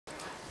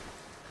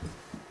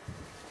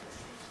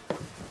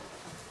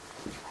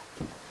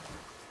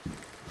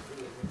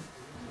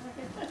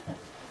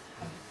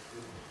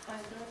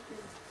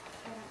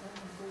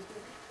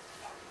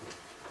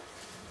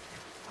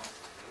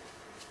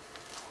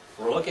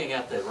looking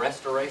at the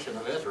restoration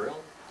of Israel.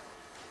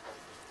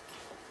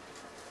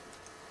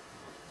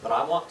 But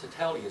I want to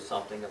tell you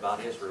something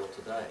about Israel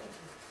today.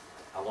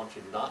 I want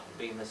you not to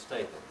be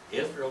mistaken.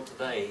 Israel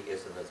today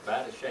is in as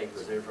bad a shape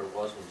as Israel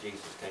was when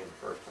Jesus came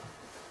the first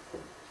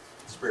time.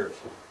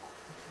 Spiritually.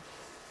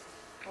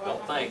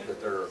 Don't think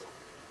that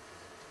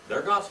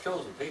they're God's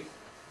chosen people.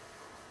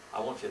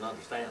 I want you to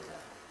understand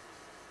that.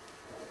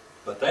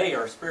 But they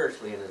are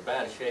spiritually in as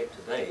bad a shape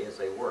today as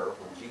they were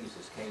when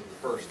Jesus came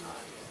the first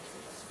time.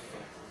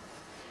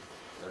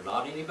 They're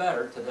not any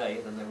better today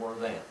than they were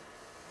then.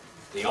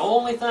 The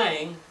only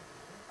thing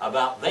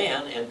about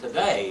then and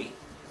today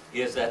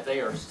is that they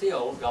are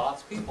still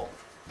God's people.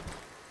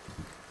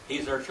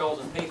 He's their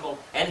chosen people,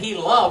 and He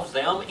loves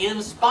them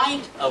in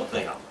spite of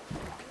them.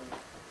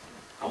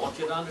 I want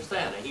you to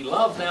understand that. He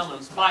loves them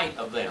in spite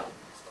of them.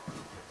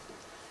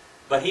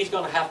 But He's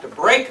going to have to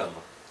break them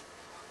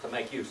to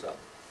make use of them.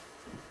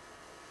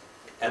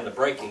 And the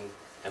breaking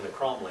and the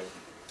crumbling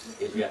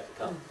is yet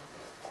to come.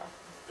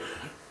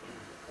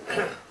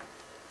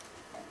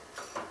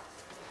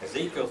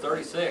 Ezekiel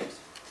 36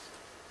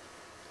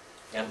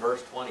 and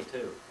verse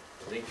 22.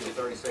 Ezekiel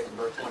 36 and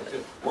verse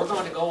 22. We're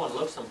going to go and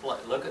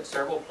look at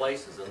several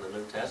places in the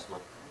New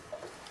Testament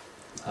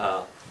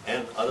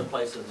and other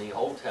places in the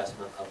Old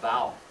Testament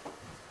about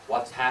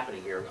what's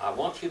happening here. I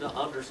want you to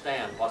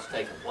understand what's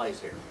taking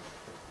place here.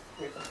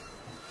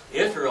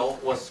 Israel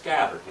was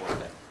scattered one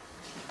day.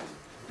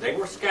 They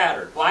were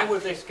scattered. Why were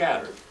they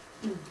scattered?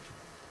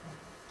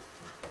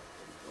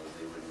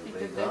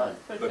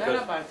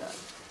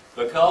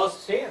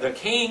 Because the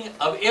king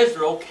of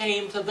Israel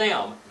came to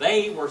them.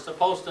 They were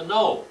supposed to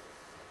know.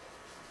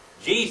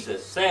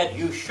 Jesus said,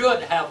 you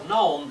should have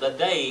known the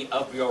day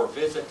of your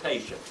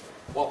visitation.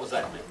 What was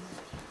that mean?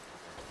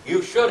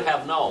 You should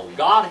have known.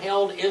 God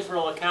held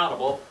Israel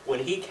accountable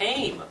when He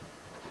came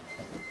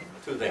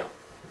to them.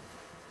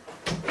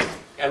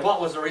 And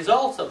what was the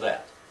results of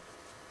that?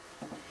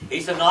 He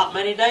said, not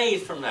many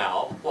days from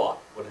now, what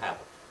would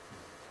happen?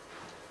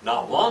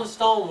 Not one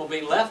stone will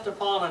be left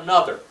upon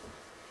another,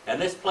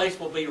 and this place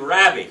will be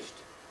ravaged.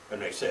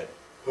 And they said,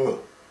 huh.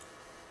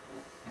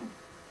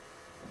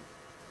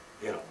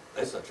 You know,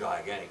 it's a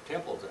gigantic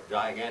temple, it's a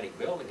gigantic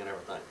building and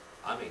everything.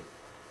 I mean,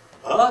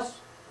 us,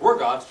 we're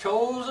God's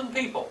chosen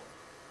people.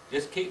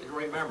 Just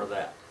remember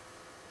that.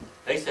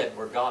 They said,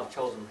 we're God's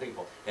chosen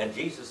people. And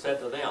Jesus said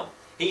to them,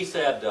 He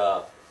said,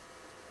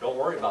 don't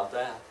worry about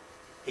that.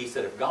 He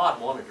said, if God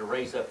wanted to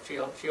raise up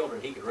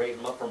children, He could raise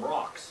them up from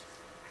rocks.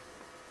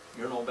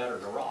 You're no better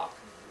than a rock.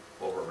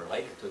 Well, we're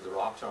related to the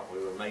rocks, aren't we?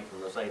 We're made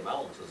from the same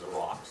elements as the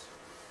rocks.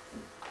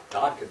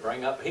 God could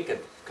bring up, He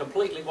could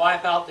completely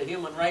wipe out the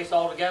human race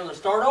altogether and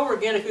start over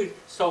again if He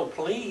so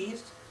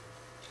pleased.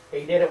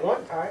 He did it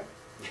one time.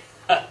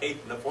 In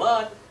the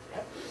flood.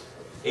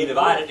 He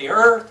divided the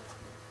earth.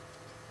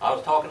 I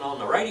was talking on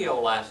the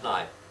radio last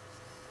night,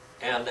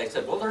 and they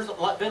said, well, there's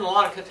been a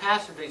lot of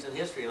catastrophes in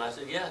history. And I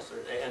said, yes,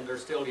 and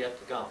there's still yet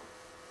to come.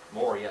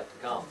 More yet to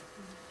come.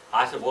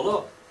 I said, well,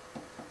 look,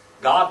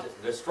 God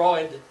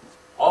destroyed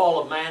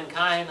all of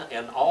mankind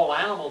and all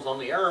animals on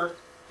the earth,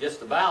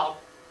 just about,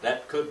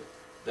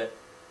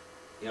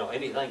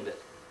 anything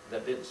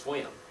that didn't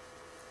swim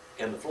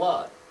in the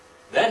flood.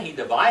 Then He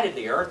divided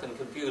the earth and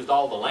confused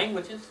all the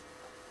languages.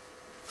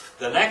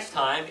 The next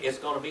time it's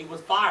going to be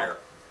with fire.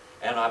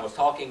 And I was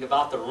talking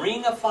about the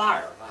ring of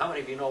fire. How many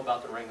of you know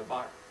about the ring of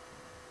fire?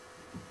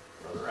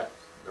 Brother Rex,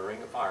 the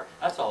ring of fire.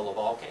 That's all the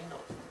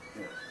volcanoes.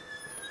 Yeah.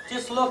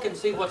 Just look and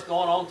see what's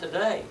going on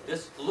today.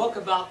 Just look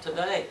about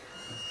today.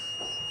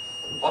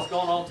 What's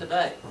going on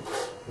today?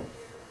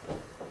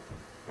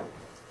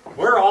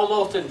 We're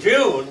almost in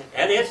June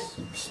and it's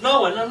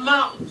snowing in the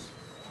mountains.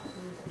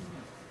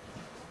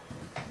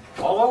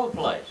 All over the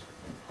place.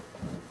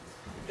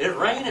 It's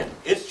raining.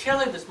 It's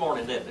chilly this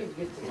morning, isn't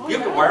it? You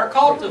can wear a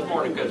coat this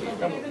morning, couldn't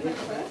you?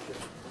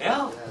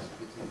 Yeah.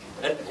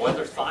 That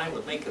weather's fine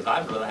with me because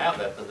I'd rather have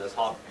that than this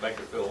hot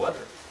Bakersfield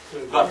weather.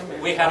 But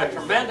we had a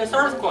tremendous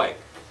earthquake.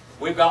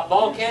 We've got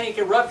volcanic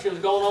eruptions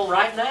going on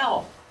right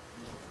now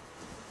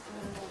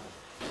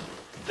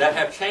that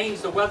have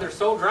changed the weather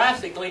so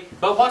drastically.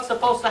 But what's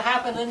supposed to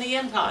happen in the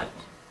end times?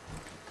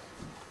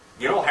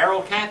 You know,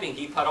 Harold Camping,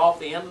 he put off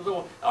the end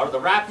of the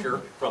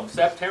rapture from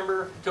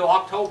September to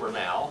October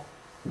now.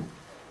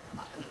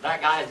 That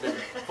guy has been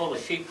full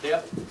of sheep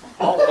dip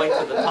all the way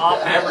to the top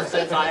ever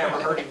since I ever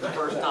heard him the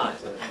first time.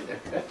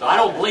 So I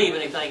don't believe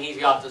anything he's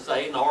got to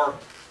say, nor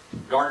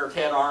Gardner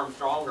Ted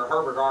Armstrong or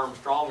Herbert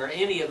Armstrong or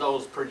any of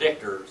those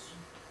predictors.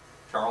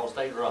 Charles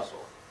Tate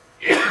Russell,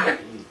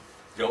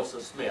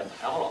 Joseph Smith,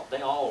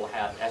 they all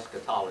had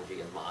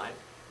eschatology in mind.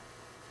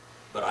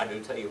 But I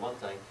do tell you one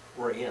thing,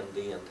 we're in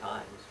the end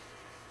times.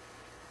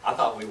 I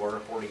thought we were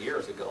 40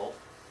 years ago.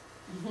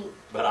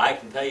 But I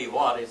can tell you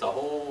what, it's a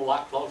whole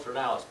lot closer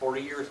now. It's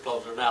 40 years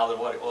closer now than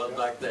what it was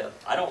back then.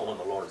 I don't know when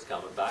the Lord is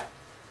coming back.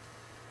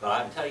 But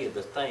I can tell you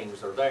the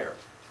things are there.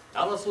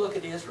 Now let's look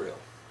at Israel.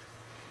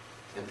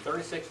 In the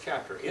 36th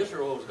chapter,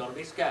 Israel was going to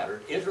be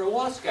scattered. Israel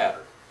was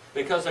scattered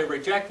because they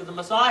rejected the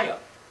Messiah.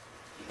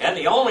 And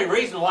the only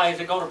reason why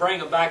he's going to bring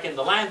them back into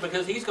the land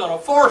because he's going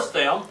to force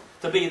them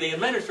to be the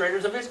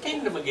administrators of his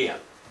kingdom again.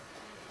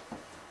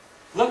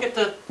 Look at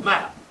the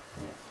map.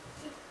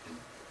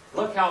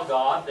 Look how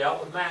God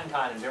dealt with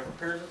mankind in different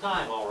periods of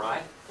time, all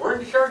right? We're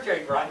in the church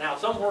age right now,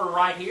 somewhere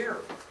right here.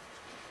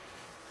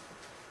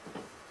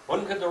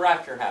 When could the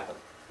rapture happen?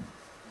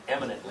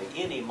 Eminently,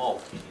 any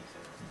moment.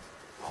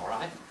 All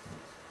right?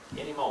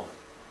 Any moment.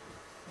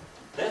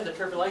 Then the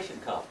tribulation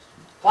comes.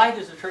 Why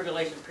does the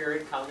tribulation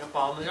period come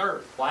upon the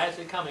earth? Why is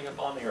it coming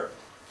upon the earth?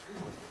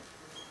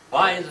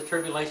 Why is the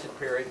tribulation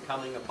period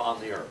coming upon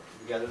the earth?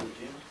 The gathering of the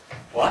Jews?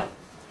 What?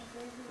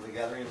 The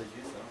gathering of the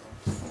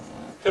Jews?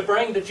 To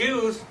bring the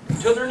Jews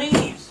to their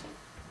knees.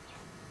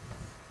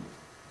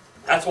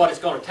 That's what it's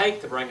going to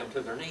take to bring them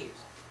to their knees.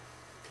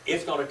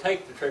 It's going to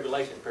take the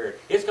tribulation period.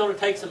 It's going to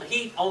take some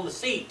heat on the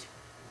seat.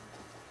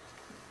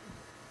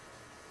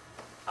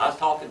 I was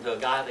talking to a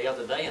guy the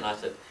other day and I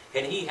said,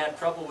 and he had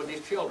trouble with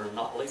his children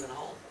not leaving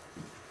home.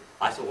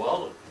 I said,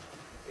 well,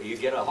 you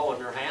get a hoe in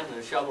their hand and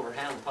a shovel in their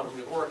hand and put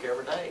them to work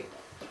every day.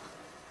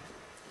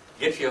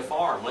 Get you a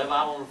farm, live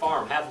out on the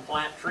farm, have them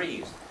plant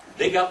trees.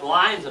 Dig up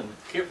lines and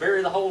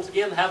bury the holes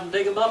again and have them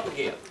dig them up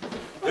again.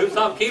 Do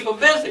something, keep them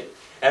busy.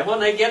 And when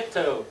they get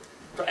to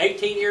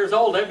 18 years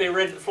old, they'll be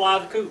ready to fly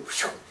the coop.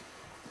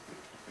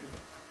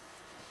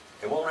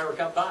 It won't ever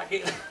come back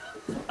either.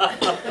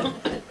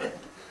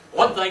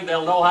 One thing,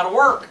 they'll know how to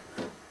work.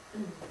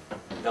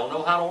 They'll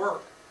know how to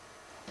work.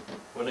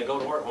 When they go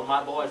to work, when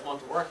my boys went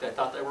to work, they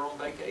thought they were on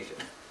vacation.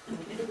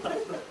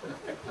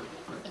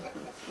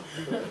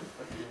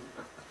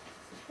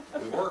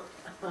 We work.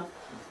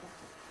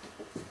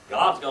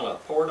 God's going to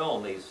pour it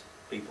on these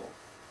people.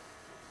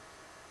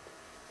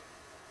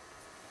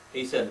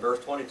 He said in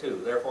verse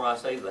 22, therefore I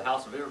say to the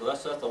house of Israel,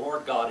 thus saith the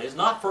Lord God, it is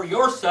not for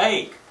your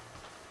sake,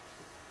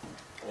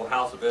 O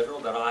house of Israel,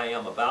 that I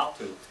am about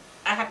to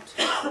act,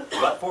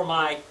 but for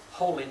my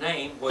holy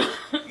name, which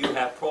you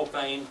have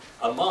profaned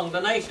among the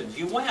nations.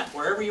 You went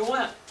wherever you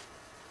went.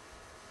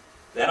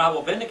 Then I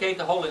will vindicate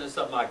the holiness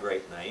of my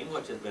great name,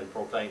 which has been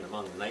profaned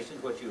among the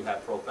nations, which you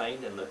have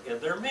profaned in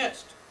their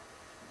midst.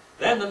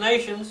 Then the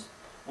nations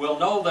will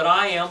know that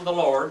I am the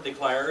Lord,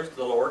 declares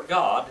the Lord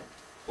God,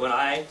 when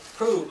I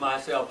prove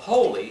myself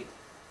holy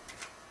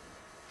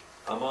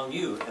among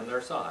you in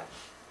their sight.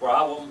 For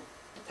I will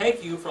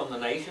take you from the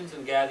nations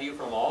and gather you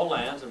from all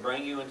lands and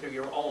bring you into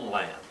your own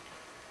land.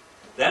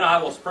 Then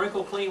I will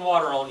sprinkle clean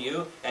water on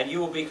you, and you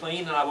will be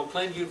clean, and I will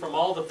cleanse you from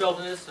all the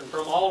filthiness and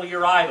from all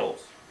your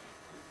idols.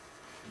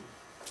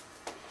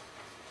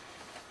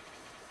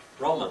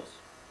 Romans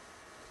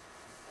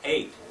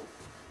 8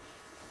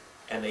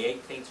 and the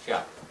 18th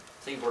chapter.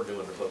 See, we're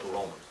doing the book of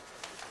Romans.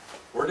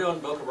 We're doing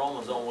the book of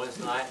Romans on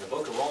Wednesday night. The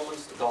book of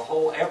Romans, the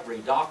whole, every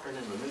doctrine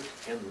in the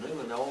New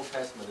and the Old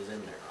Testament is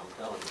in there. I'm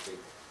telling you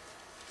people.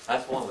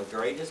 That's one of the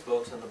greatest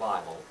books in the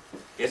Bible.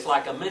 It's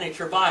like a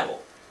miniature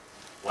Bible.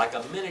 Like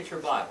a miniature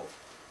Bible.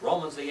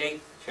 Romans the 8th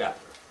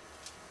chapter.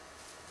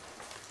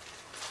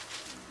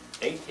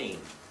 18.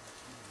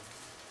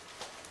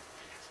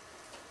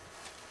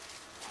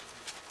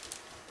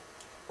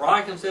 For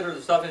I consider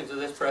the sufferings of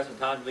this present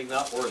time to be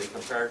not worthy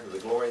compared to the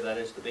glory that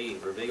is to be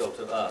revealed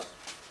to us.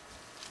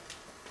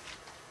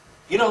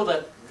 You know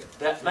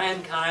that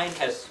mankind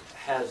has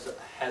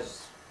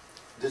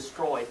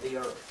destroyed the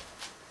earth.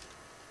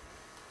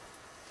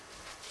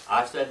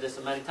 I've said this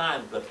so many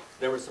times, but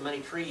there were so many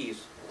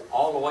trees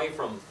all the way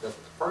from the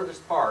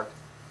furthest part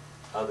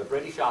of the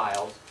British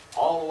Isles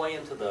all the way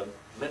into the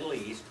Middle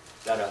East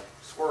that a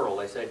squirrel,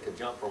 they said, could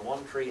jump from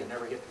one tree and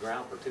never hit the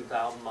ground for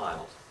 2,000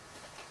 miles.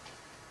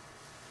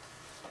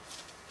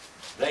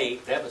 They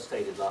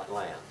devastated that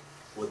land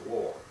with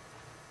war.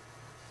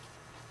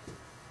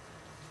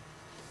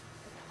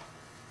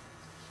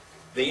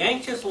 The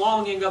anxious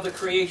longing of the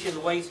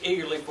creation waits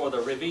eagerly for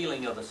the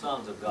revealing of the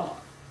sons of God.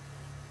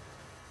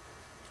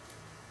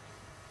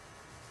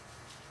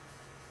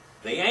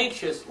 The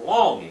anxious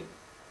longing,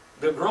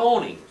 the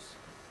groanings,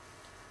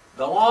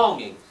 the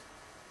longings,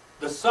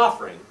 the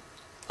suffering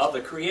of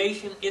the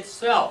creation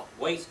itself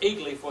waits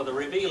eagerly for the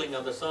revealing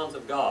of the sons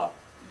of God.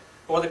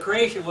 For the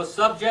creation was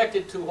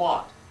subjected to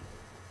what?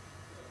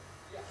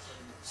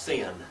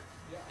 Sin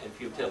and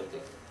futility.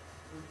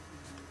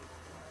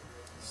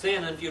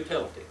 Sin and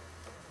futility.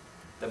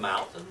 The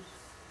mountains.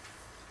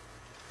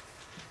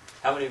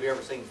 How many of you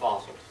ever seen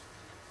fossils?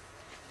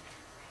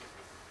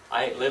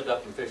 I lived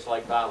up in Fish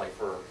Lake Valley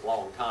for a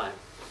long time.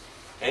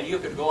 And you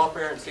could go up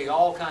there and see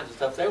all kinds of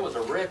stuff. There was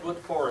a redwood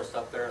forest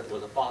up there that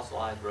was a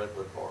fossilized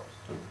redwood forest.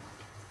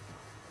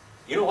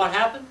 You know what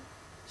happened?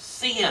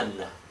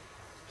 Sin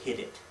hit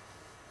it.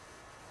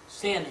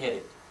 Sin hit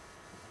it.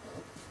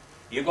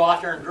 You go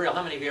out there and drill.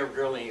 How many of you ever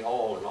drilled any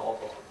oil and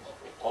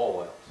oil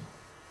wells?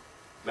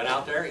 Been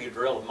out there, you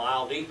drill a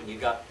mile deep and you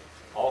got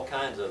all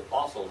kinds of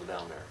fossils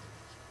down there.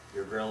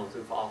 You're drilling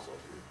through fossils.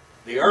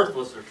 The earth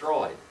was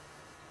destroyed.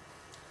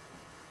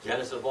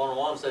 Genesis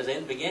 1:1 says,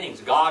 in the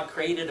beginnings, God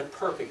created a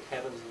perfect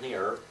heavens and the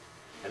earth.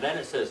 And then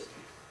it says,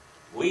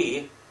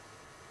 we,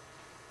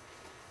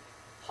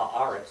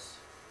 haaretz,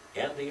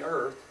 and the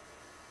earth,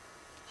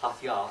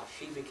 Hathia,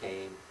 she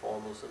became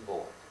formless and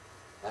void.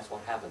 That's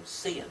what happened.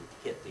 Sin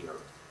hit the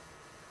earth.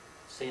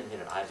 Sin hit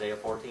it. Isaiah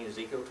 14,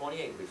 Ezekiel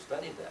 28. We've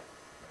studied that.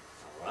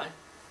 All right?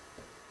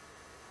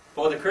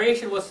 For the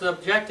creation was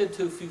subjected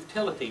to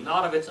futility,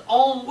 not of its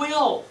own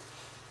will.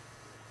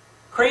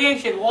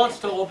 Creation wants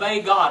to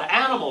obey God.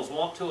 Animals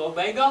want to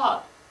obey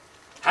God.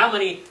 How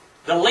many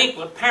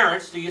delinquent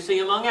parents do you see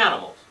among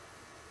animals?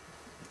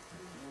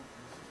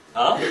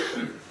 Huh?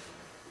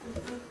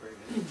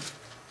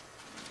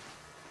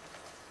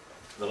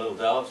 The little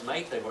doves,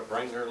 mate, they would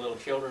bring their little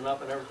children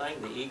up and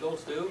everything. The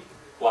eagles do.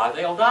 Why?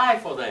 They'll die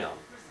for them.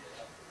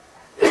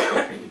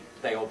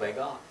 They obey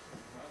God.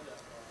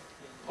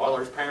 Or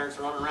there's parents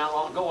running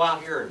around, go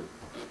out here and...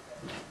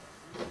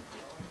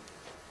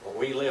 Well,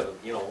 we live,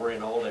 you know, we're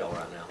in Oldale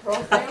right now.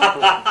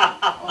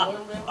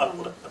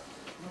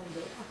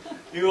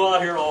 You go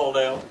out here in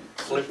Oldale.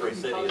 Slippery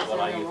City is what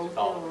I used to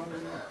call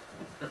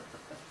it.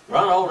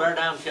 Run over there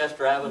down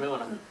Chester Avenue,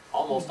 and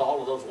almost all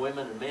of those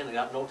women and men have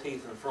got no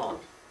teeth in front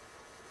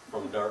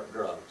from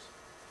drugs.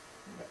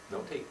 No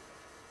teeth.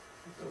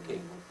 No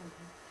teeth.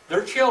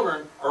 Their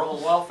children are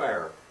on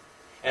welfare,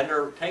 and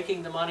they're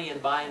taking the money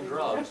and buying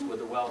drugs with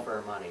the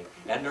welfare money,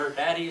 and their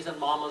daddies and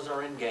mamas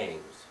are in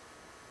gangs.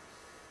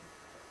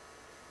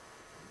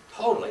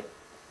 Totally.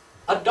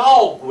 A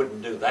dog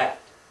wouldn't do that.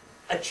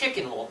 A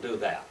chicken won't do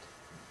that.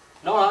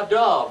 Nor a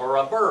dove or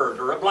a bird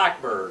or a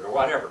blackbird or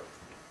whatever.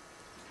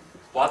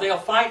 While they'll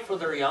fight for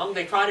their young,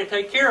 they try to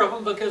take care of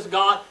them because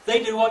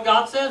they do what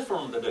God says for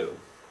them to do.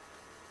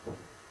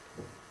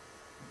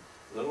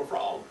 Little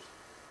frogs.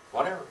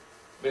 Whatever.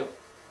 Bill.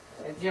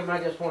 And Jim, I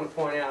just want to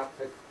point out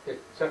that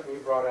something you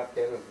brought up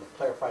then and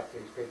clarify to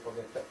these people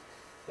that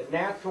the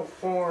natural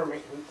form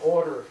and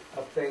order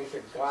of things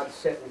that God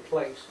set in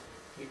place.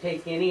 You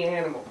take any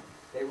animal,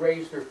 they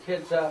raise their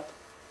kids up,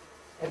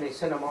 and they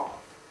send them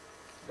off.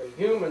 The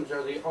humans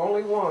are the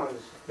only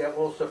ones that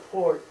will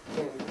support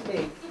and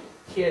take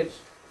kids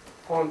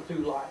on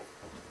through life.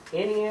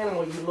 Any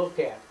animal you look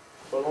at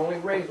will only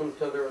raise them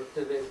to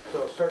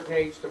a certain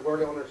age to where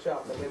they're on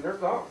themselves, and then they're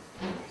gone.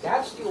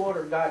 That's the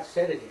order God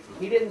set it in.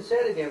 He didn't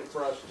set it in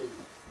for us to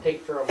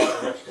take care of them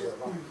the rest of their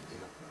life.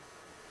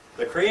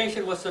 The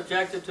creation was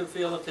subjected to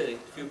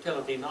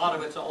futility, not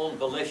of its own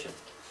volition,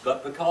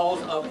 but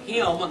because of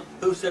Him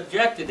who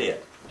subjected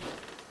it.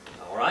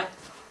 All right?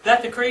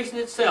 That the creation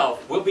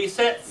itself will be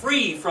set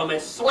free from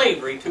its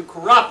slavery to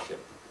corruption.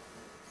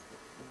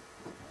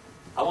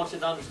 I want you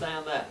to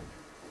understand that.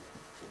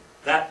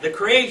 That the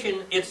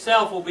creation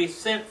itself will be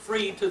set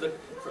free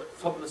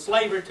from the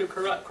slavery to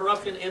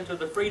corruption into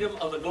the freedom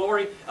of the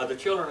glory of the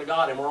children of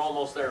God, and we're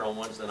almost there on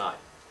Wednesday night.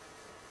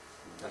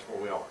 That's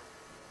where we are.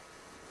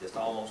 Just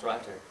almost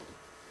right there.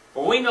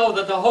 For we know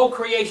that the whole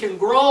creation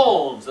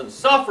groans and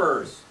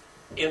suffers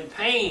in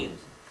pains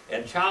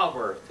and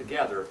childbirth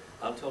together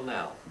until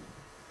now.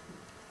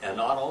 And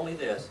not only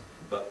this,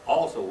 but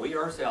also we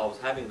ourselves,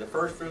 having the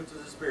first fruits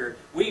of the Spirit,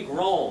 we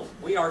groan.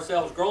 We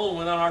ourselves groan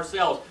within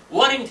ourselves,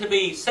 wanting to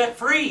be set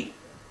free.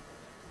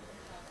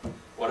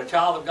 When a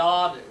child of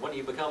God, when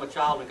you become a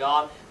child of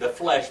God, the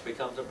flesh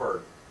becomes a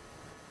burden.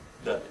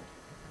 Doesn't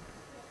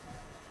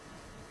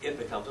it? It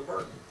becomes a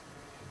burden.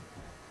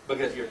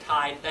 Because you're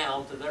tied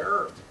down to the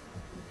earth.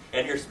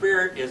 And your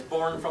spirit is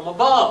born from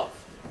above.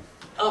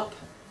 Up.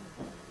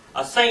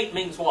 A saint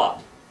means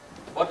what?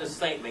 What does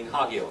saint mean?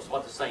 Hagios.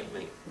 What does saint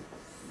mean?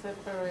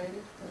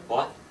 Separated.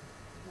 What?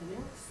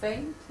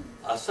 Saint.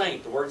 A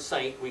saint. The word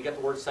saint. We get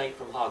the word saint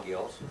from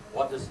hagios.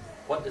 What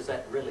does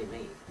that really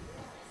mean?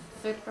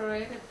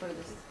 Separated for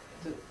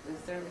the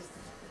service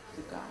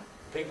to God.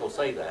 People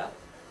say that,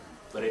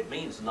 but it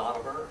means not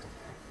of earth.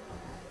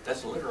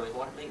 That's literally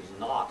what it means.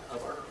 Not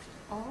of earth.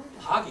 Oh.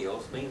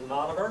 Hagios means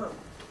not of earth.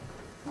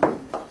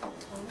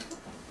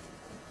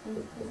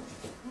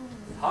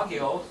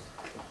 Hagios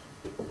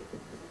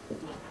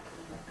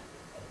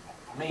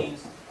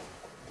means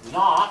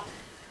not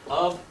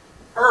of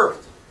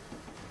earth.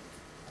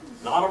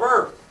 Not of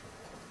earth.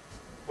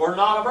 We're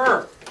not of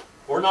earth.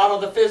 We're not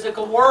of the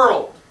physical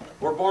world.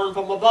 We're born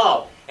from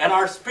above. And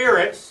our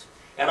spirits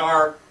and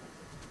our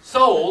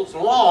souls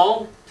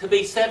long to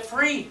be set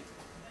free.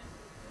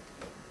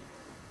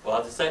 Well,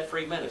 it's a set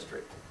free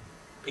ministry.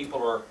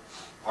 People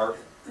are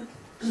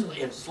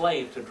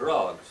enslaved to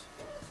drugs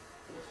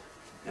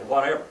and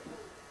whatever.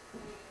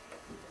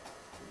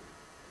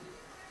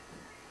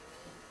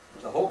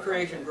 The whole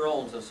creation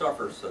groans and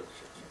suffers such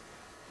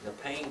the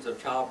pains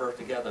of childbirth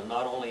together,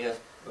 not only us,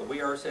 but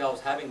we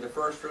ourselves, having the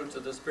first fruits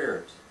of the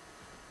spirits.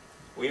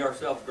 We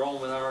ourselves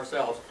groan within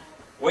ourselves,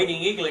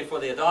 waiting eagerly for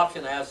the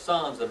adoption as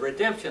sons, the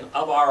redemption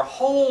of our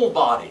whole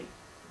body,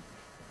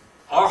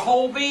 our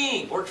whole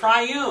being. We're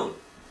triune.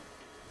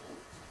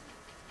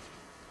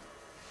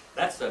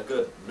 That's the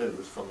good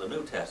news from the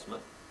New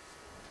Testament.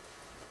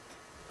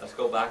 Let's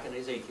go back in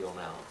Ezekiel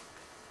now.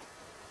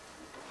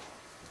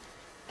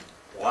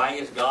 Why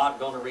is God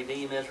going to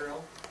redeem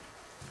Israel?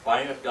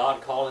 Why is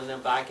God calling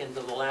them back into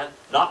the land?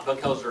 Not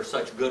because they're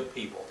such good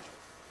people.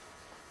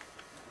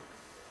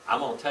 I'm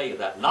going to tell you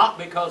that. Not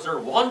because they're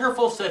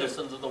wonderful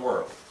citizens of the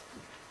world.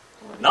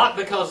 Not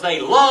because they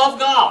love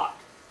God.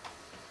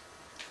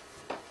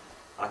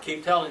 I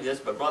keep telling you this,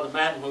 but Brother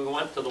Madden, when we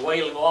went to the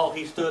Wailing Wall,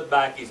 he stood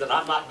back. He said,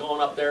 I'm not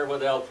going up there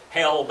with those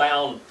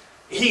hell-bound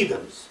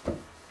heathens.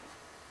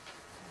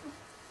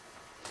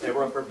 They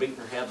were up there beating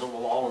their heads on the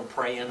wall and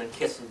praying and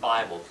kissing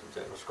Bibles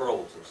and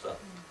scrolls and stuff.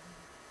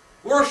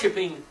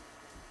 Worshipping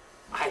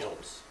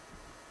idols.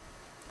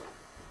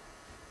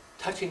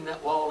 Touching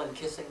that wall and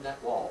kissing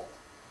that wall.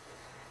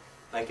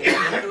 Making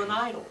it into an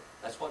idol.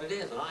 That's what it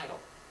is, an idol.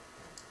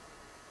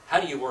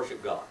 How do you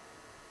worship God?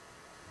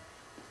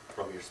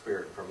 From your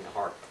spirit and from your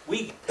heart.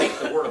 We take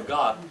the Word of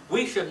God.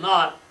 We should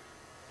not.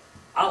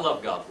 I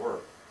love God's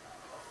Word.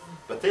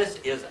 But this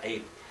is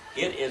it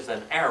is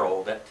an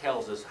arrow that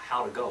tells us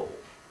how to go.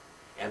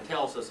 And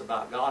tells us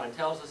about God and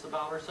tells us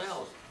about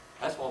ourselves.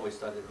 That's why we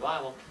study the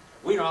Bible.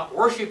 We're not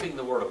worshiping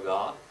the Word of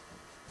God.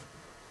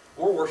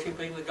 We're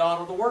worshiping the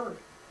God of the Word.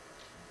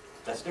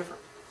 That's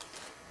different.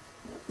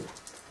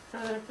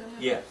 Brother Phillips?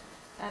 Yes.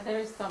 And there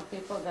is some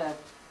people that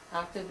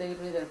after they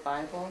read their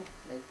Bible,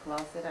 they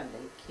close it and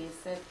they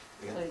kiss it.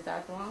 Yeah. So is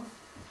that wrong?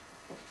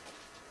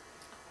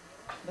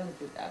 Don't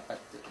do that, but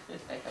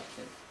I have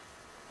to.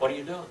 What are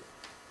you doing?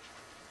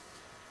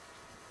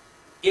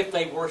 If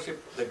they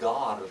worship the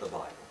God of the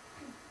Bible.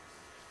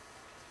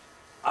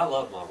 I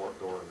love my Word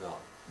of God.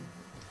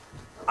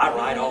 I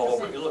write all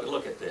over.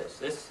 Look at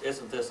this.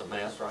 Isn't this a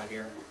mess right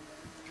here?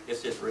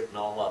 It's just written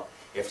all up.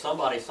 If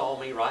somebody saw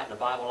me writing a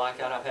Bible like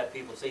that, I've had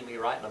people see me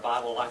writing a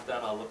Bible like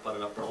that, I'll put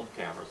it up there on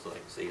the camera so they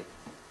can see it.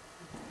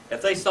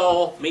 If they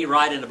saw me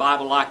writing a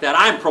Bible like that,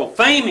 I'm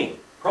profaning.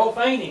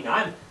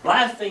 I'm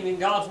blaspheming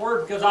God's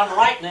Word because I'm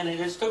writing in it.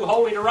 It's too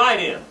holy to write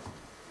in.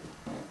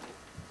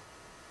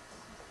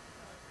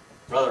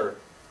 Brother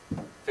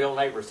Phil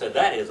Neighbor said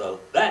that is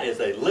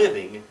a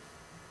living,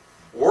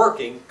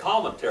 working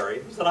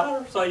commentary. He said, I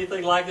never saw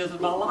anything like this in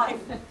my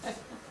life.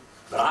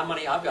 But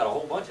I've got a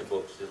whole bunch of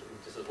books just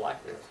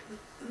like this.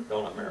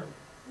 Don't I, Mary?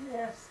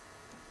 Yes.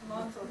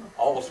 Lots of them.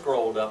 All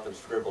scrolled up and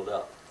scribbled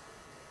up.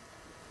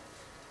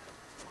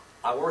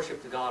 I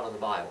worship the God of the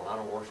Bible. I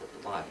don't worship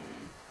the Bible.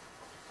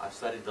 I've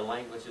studied the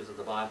languages of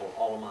the Bible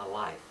all of my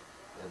life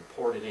and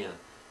poured it in.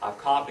 I've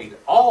copied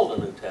all the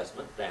New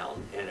Testament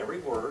down in every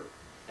word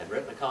and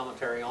written a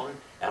commentary on it,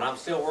 and I'm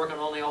still working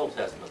on the Old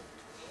Testament.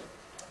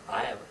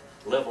 I haven't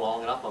lived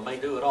long enough. I may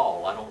do it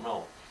all. I don't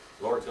know.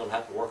 The Lord's going to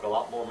have to work a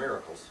lot more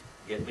miracles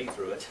to get me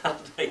through it. I'll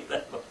tell you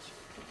that much.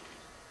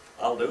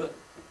 I'll do it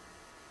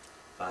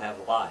if I have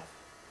a life.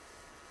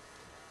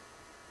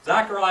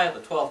 Zechariah, the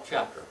 12th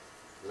chapter.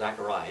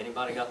 Zechariah.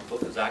 Anybody got the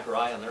book of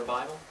Zechariah in their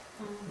Bible?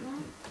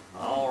 Mm-hmm.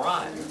 All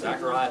right.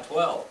 Zechariah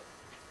 12.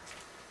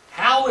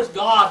 How is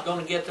God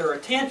going to get their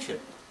attention?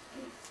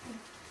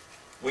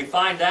 We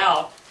find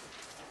out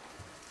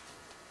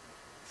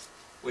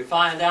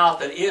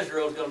that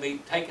Israel is going to be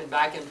taken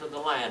back into the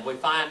land. We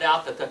find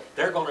out that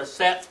they're going to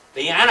set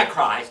the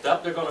Antichrist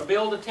up. They're going to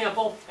build a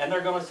temple, and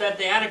they're going to set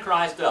the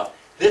Antichrist up.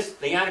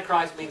 The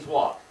Antichrist means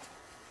what?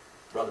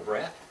 Brother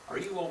Brett, are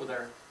you over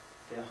there?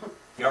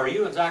 Yeah. Are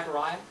you in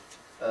Zechariah?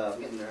 I'm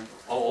getting there.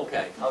 Oh,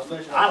 okay. I was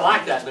finishing I up.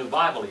 like that new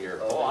Bible of yours.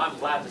 Oh, I'm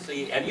glad to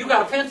see you. And you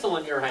got a pencil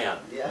in your hand.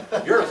 Yeah.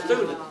 You're a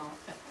student.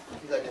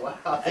 He's like,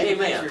 wow.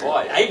 Amen.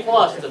 Boy, A+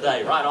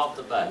 today, right off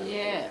the bat.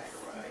 Yes.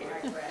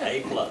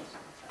 A+.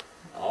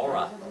 All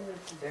right.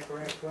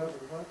 Zechariah 12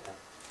 and what?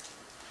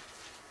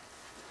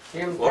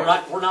 Jim,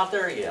 We're not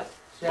there yet.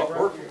 But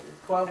Zechariah we're,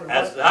 12 and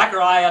as what?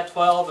 Zechariah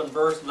 12 and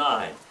verse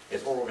 9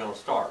 is where we're going to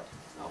start.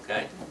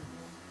 Okay?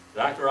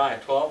 Zechariah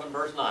 12 and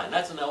verse 9.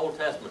 That's in the Old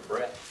Testament,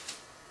 Brett.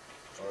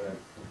 All right.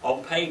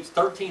 On page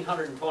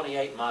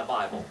 1328 in my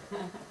Bible.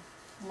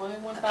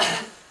 Mine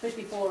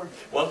 1054.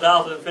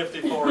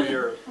 1054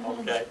 years.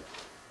 Okay.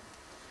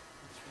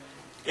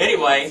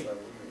 Anyway,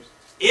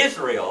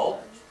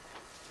 Israel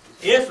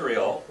is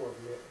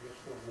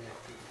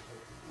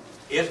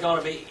going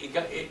to be,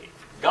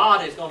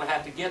 God is going to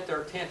have to get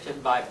their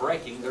attention by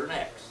breaking their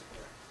necks.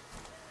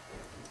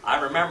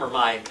 I remember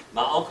my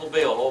Uncle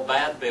Bill, old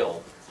Bad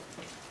Bill.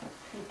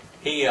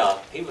 He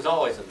was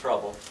always in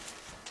trouble.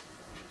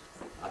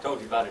 I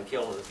told you about him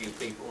killing a few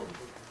people and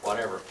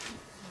whatever.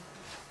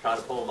 Trying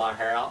to pull my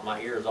hair out,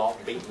 my ears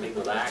off, beating me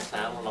with an axe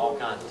handle and all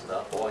kinds of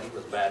stuff. Boy, he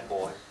was a bad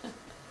boy.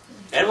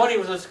 And when he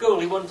was in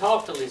school, he wouldn't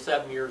talk till he was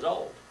 7 years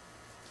old.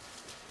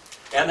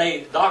 And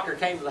the doctor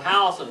came to the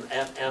house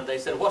and they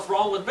said, what's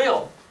wrong with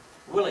Bill?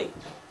 Willie,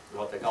 is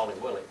what they called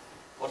him, Willie.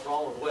 What's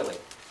wrong with Willie?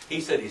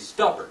 He said he's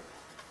stubborn.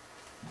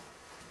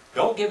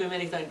 Don't give him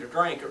anything to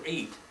drink or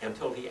eat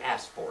until he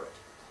asks for it.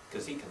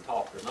 Because he can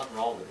talk. There's nothing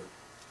wrong with him.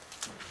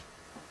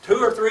 2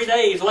 or 3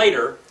 days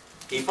later,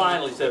 he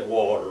finally said,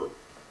 water.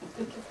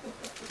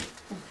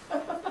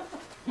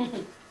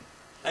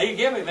 Now you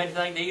give him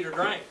anything to eat or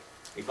drink.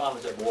 He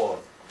finally said, water.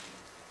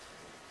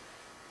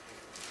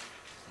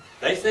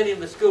 They sent him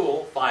to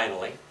school,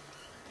 finally.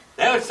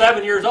 Now he's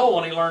 7 years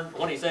old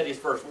when he said his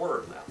first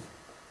word now.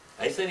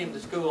 They sent him to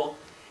school,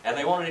 and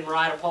they wanted him to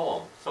write a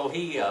poem. So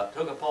he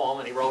took a poem,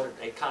 and he wrote it,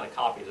 he kind of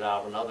copied it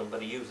out of another,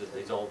 but he used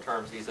his own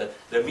terms. He said,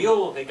 the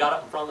mule, he got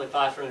up in front of the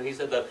classroom, and he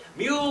said, the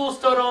mule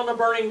stood on the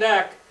burning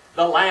deck,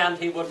 the land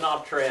he would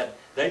not tread.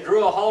 They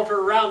drew a halter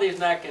around his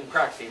neck and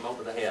cracked him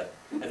over the head.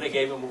 And they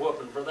gave him a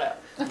whooping for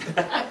that.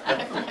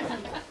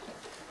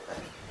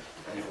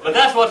 But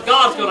that's what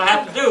God's going to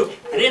have to do.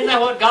 And isn't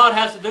that what God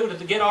has to do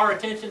to get our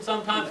attention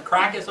sometimes?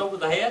 Crack us over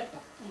the head?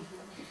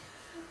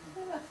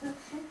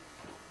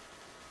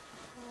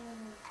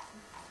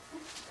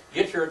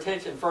 Get your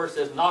attention first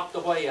is knock the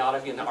way out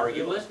of you. Now, are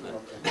you listening?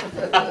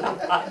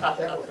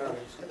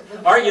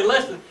 Are you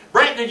listening?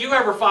 Brent, did you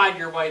ever find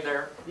your way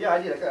there? Yeah,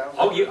 I did.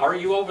 Oh, are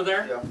you over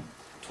there? Yeah.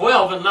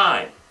 12 and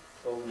 9.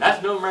 Oh,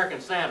 That's New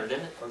American Standard,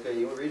 isn't it? okay,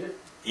 you want to read it?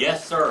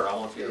 Yes, sir. I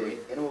want you to Okay. read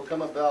it. And it will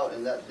come about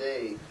in that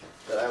day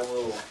that I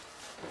will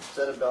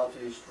set about to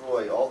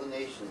destroy all the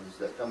nations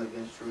that come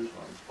against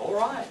Jerusalem. All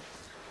right.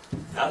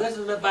 Now, this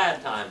is the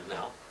bad times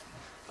now.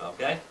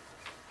 Okay?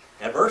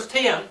 At verse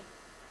 10,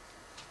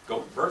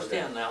 go to verse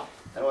 10 now.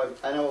 And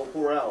I will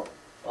pour out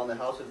on the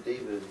house of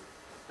David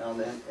and on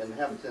the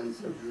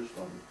inhabitants of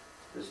Jerusalem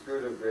the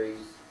spirit of grace,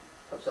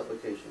 of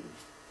supplication,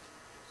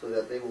 so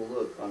that they will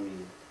look on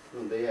me,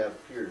 whom they have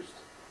pierced,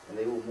 and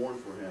they will mourn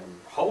for him.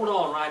 Hold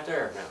on right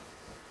there now.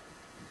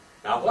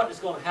 Now, what is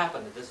going to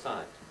happen at this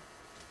time?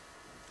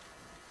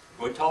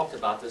 We talked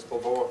about this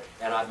before,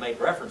 and I've made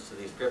reference to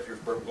these scriptures,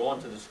 but we're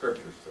going to the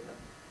scriptures today.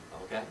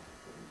 Okay?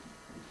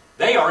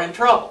 They are in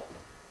trouble.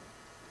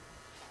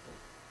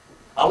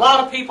 A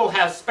lot of people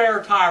have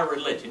spare tire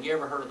religion. You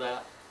ever heard of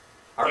that?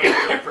 I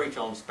heard them preach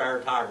on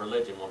spare tire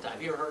religion one time.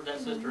 Have you ever heard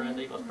that, Sister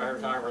Andy, on spare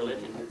tire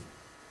religion?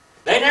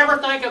 They never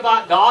think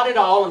about God at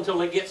all until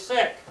they get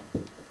sick.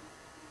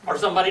 Or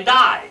somebody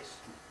dies.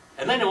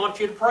 And then they want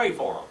you to pray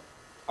for them.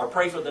 Or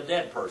pray for the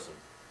dead person.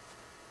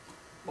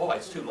 Boy,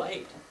 it's too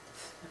late.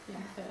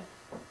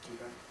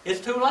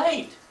 It's too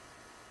late.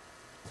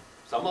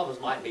 Some of us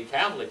might be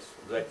Catholics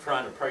that are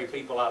trying to pray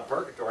people out of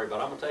purgatory, but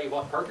I'm going to tell you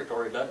what,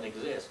 purgatory doesn't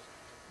exist.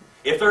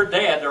 If they're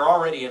dead, they're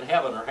already in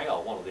heaven or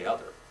hell, one or the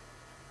other.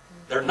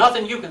 There's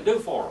nothing you can do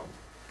for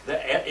them.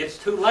 It's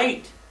too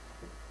late.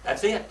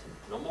 That's it.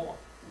 No more.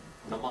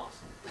 No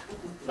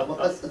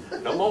mas.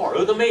 No more.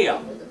 Uda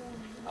mia.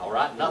 All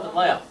right? Nothing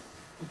left.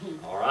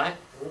 All right?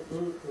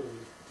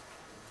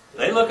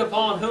 They look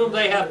upon whom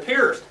they have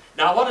pierced.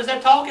 Now, what is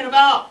that talking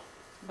about?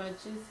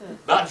 But Jesus.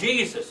 About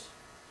Jesus.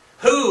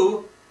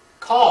 Who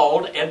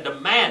called and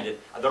demanded.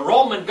 The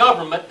Roman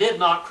government did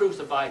not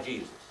crucify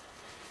Jesus.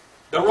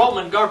 The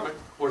Roman government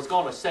was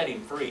going to set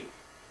him free.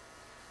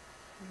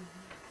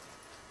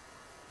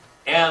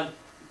 And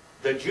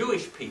the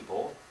Jewish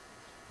people,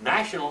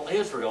 national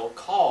Israel,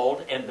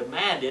 called and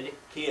demanded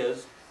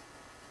his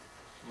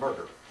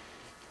murder.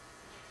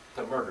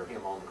 To murder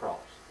him on the cross.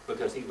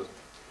 Because he was...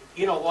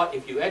 You know what?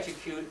 If you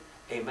execute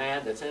a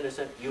man that's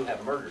innocent, you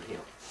have murdered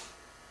him.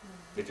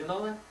 Did you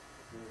know that?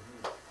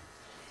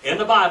 In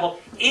the Bible,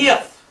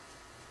 if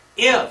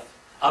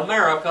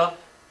America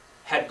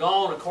had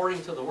gone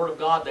according to the Word of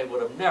God, they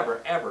would have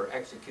never, ever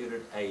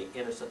executed an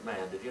innocent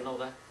man. Did you know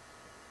that?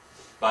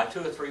 By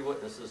 2 or 3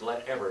 witnesses,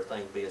 let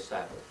everything be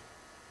established.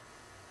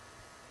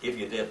 If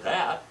you did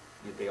that,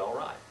 you'd be all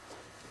right.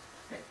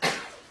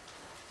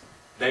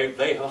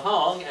 They have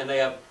hung and they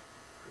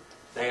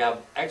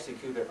have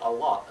executed a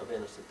lot of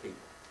innocent people.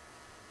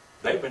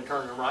 They've been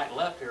turning them right and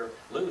left here,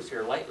 loose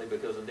here lately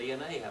because of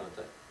DNA, haven't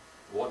they?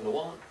 Wasn't the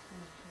one.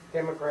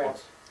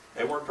 Democrats.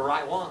 They weren't the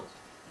right ones.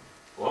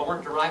 Well,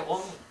 weren't the right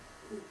ones.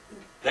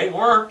 They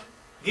weren't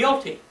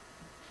guilty.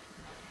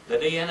 The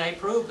DNA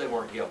proved they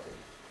weren't guilty.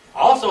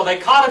 Also, they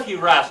caught a few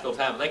rascals,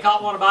 haven't they? They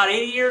caught one about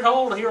 80 years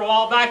old here a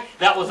while back.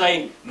 That was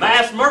a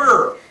mass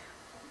murderer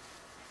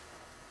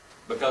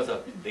because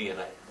of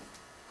DNA.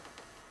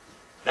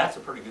 That's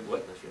a pretty good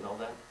witness, you know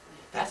that?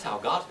 That's how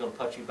God's going to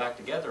put you back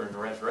together in the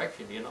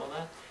resurrection, you know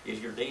that? Is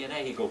your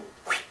DNA. He goes,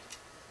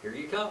 here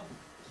you come.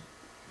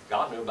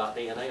 God knew about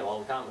DNA a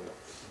long time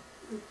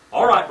ago.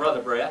 All right,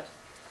 Brother Brett.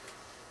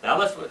 Now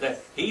let's.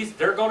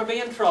 They're going to be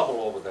in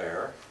trouble over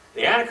there.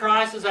 The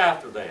Antichrist is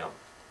after them.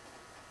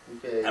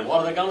 Okay. And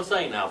what are they going to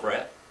say now,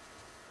 Brett?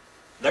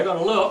 They're going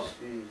to look.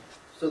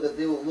 So that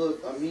they will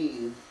look on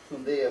me,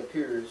 whom they have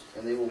pierced,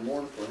 and they will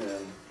mourn for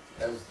him.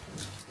 As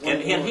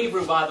In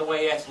Hebrew, by the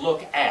way, that's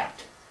look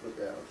at. Look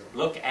at. Okay.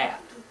 Look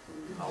at.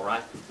 All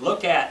right.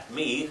 Look at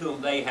me,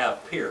 whom they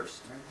have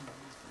pierced.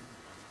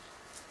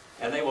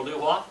 And they will do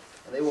what?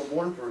 And they will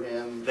mourn for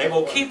him. They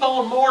will keep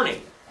on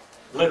mourning.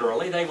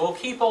 Literally, they will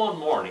keep on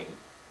mourning.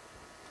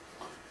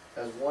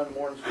 As one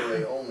mourns for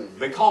a only.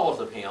 Because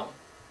of him.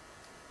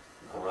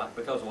 All right.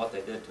 Because of what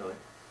they did to him.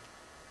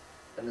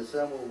 And the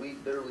son will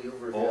weep bitterly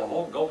over him.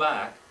 Oh, go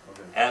back.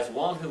 Okay. As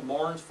one who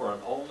mourns for an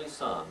only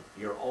son,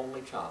 your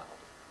only child.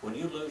 When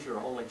you lose your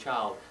only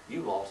child,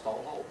 you lost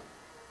all hope.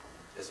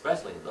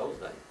 Especially in those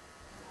days.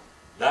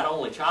 That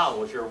only child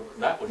was your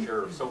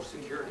Social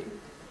Security.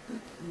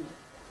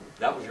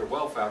 That was your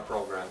welfare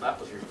program. That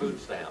was your food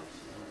stamps.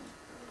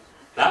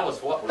 That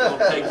was what was going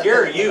to take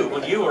care of you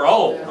when you were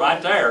old,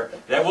 right there.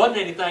 There wasn't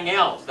anything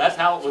else. That's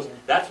how it was.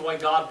 That's the way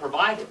God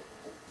provided.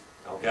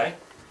 Okay?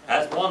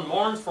 As one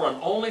mourns for an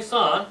only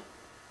son,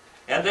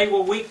 and they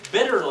will weep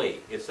bitterly,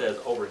 it says,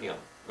 over him.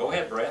 Go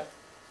ahead, Brett.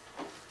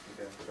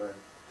 Okay, sorry.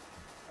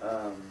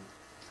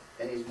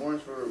 And he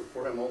mourns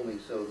for him only.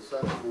 So the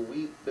sons will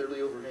weep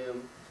bitterly over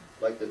him,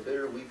 like the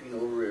bitter weeping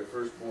over a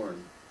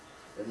firstborn.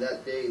 And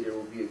that day there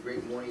will be a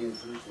great mourning in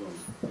Jerusalem,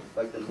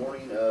 like the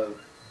mourning of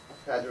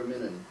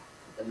Hadramimon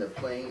and the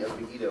playing of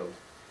Megiddo.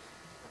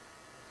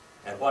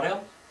 And what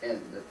else?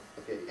 And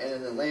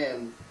in the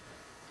land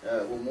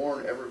will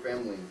mourn every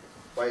family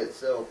by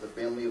itself, the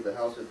family of the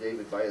house of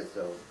David by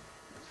itself,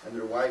 and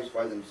their wives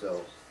by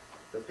themselves,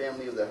 the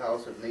family of the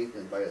house of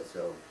Nathan by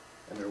itself,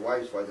 and their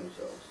wives by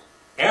themselves.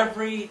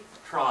 Every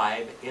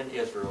tribe in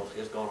Israel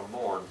is going to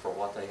mourn for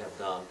what they have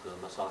done to the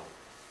Messiah.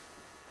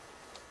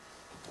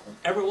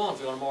 Everyone's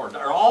going to mourn.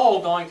 They're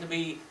all going to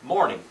be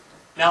mourning.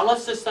 Now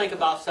let's just think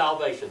about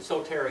salvation,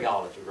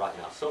 soteriology right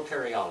now.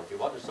 Soteriology.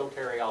 What does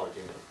soteriology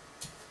mean?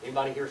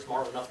 Anybody here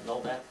smart enough to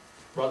know that?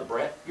 Brother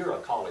Brett, you're a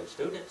college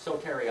student.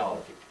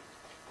 Soteriology.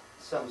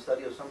 Some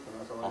study of something.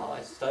 That's all I know.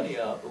 I study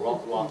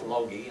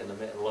logi in the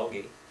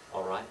logi,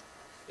 all right,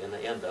 in the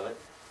end of it.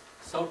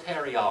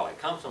 Soteriology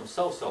comes from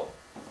so-so.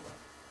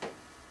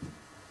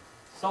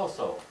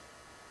 So-so.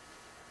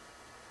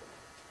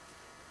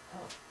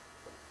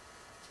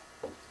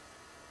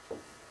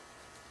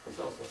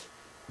 So-so.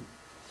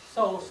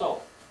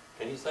 So-so.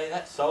 Can you say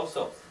that?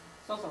 So-so.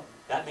 So.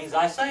 That means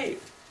I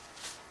saved.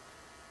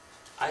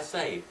 I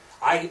saved.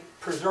 I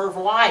preserve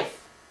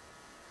life.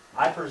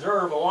 I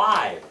preserve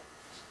alive.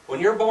 When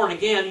you're born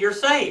again, you're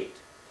saved.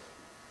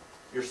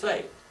 You're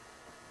saved.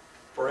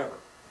 Forever.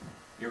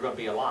 You're going to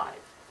be alive.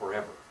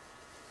 Forever.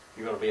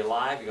 You're going to be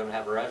alive. You're going to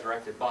have a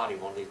resurrected body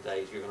one of these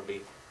days. You're going to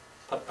be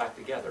put back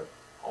together.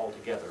 All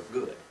together.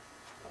 Good.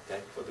 Okay?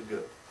 For the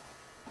good.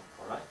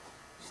 All right?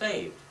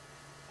 Saved.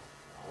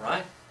 All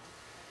right?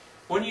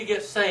 When you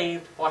get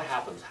saved, what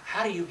happens?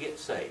 How do you get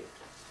saved?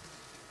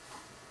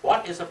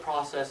 What is the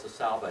process of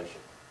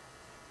salvation?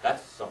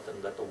 That's something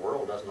that the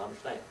world doesn't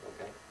understand,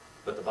 okay?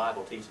 But the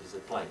Bible teaches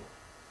it plainly.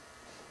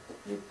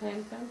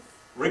 Repentance.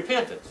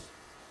 Repentance.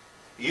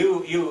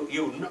 You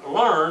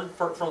learn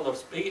from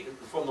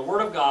the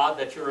Word of God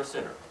that you're a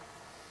sinner.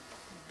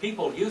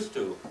 People used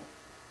to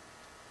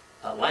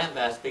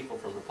lambast people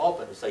from the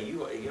pulpit and say,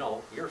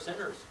 you're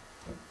sinners.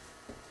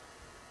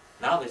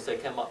 Now they say,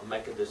 come up and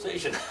make a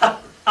decision.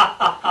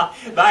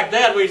 Back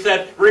then we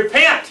said,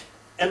 repent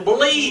and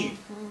believe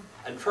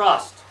and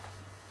trust.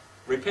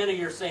 Repent of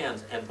your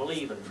sins and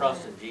believe and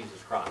trust in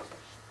Jesus Christ.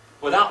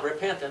 Without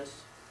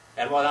repentance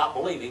and without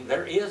believing,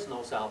 there is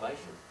no salvation.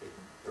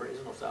 There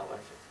is no salvation.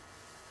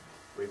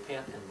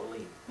 Repent and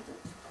believe.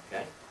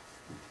 Okay?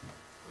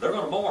 They're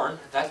going to mourn.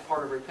 That's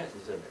part of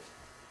repentance, isn't it?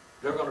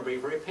 They're going to be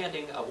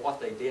repenting of what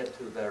they did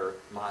to their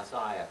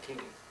Messiah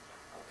King.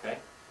 Okay?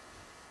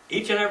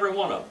 Each and every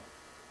one of them.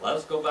 Let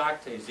us go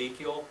back to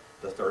Ezekiel,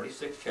 the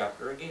 36th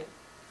chapter again.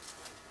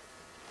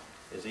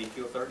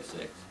 Ezekiel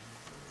 36.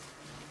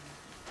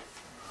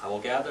 I will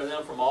gather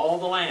them from all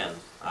the lands.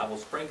 I will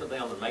sprinkle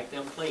them and make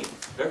them clean.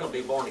 They're going to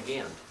be born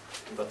again.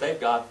 But they've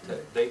got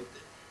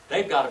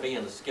to be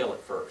in the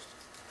skillet first.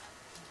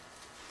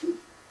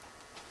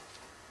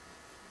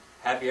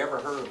 Have you ever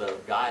heard of the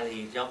guy that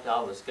he jumped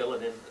out of the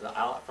skillet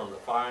out from the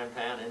frying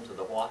pan into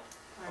the what?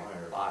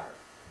 Fire.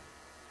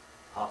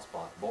 Hot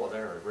spot. Boy,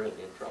 they're really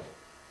in trouble.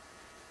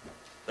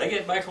 They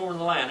get back over in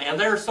the land, and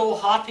they're so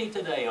haughty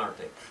today, aren't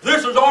they?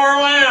 This is our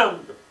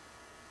land!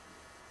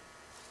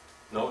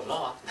 No, it's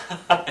not.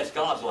 It's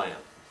God's land.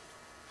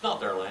 It's not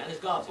their land, it's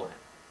God's land.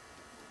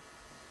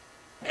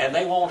 And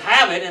they won't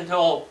have it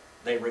until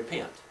they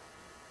repent.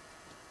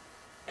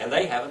 And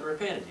they haven't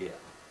repented yet.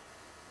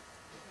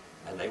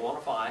 And they want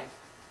to fight.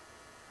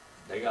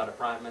 They got a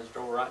prime minister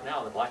over right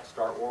now that'd like to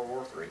start World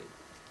War III.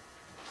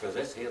 Because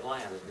it's his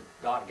land.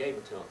 God gave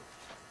it to him.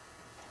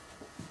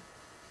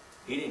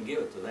 He didn't give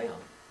it to them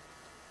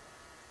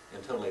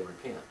until they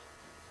repent.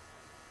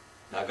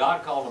 Now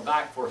God called them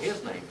back for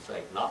His name's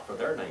sake, not for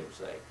their name's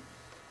sake.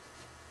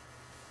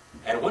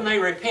 And when they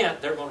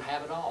repent, they're going to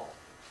have it all.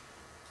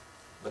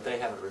 But they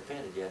haven't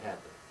repented yet, have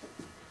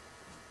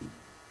they?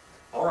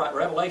 All right,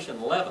 Revelation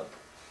 11.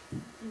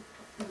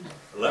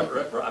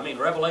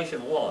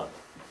 Revelation 1.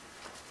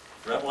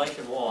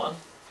 Revelation 1.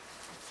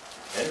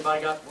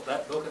 Anybody got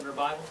that book in their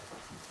Bible?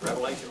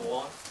 Revelation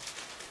 1.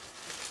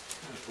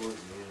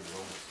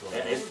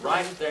 And it's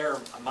right there,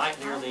 right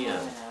near the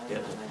end,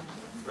 isn't it?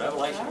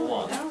 Revelation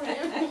 1.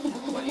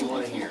 What do you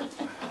want to hear?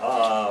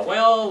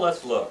 Well,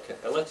 let's look.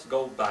 Let's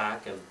go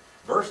back and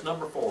verse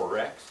number 4,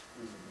 Rex.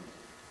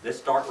 Let's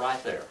start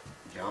right there.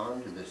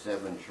 John, to the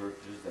 7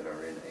 churches that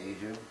are in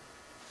Asia,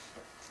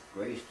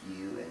 grace to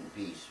you and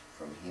peace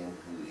from Him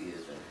who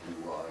is and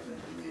who was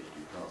and who is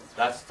to come.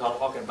 That's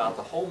talking about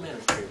the whole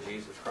ministry of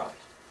Jesus Christ.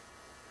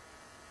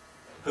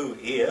 Who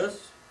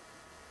is?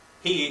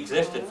 He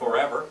existed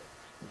forever.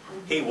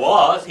 He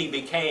was, He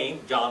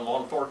became, John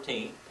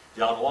 1:14.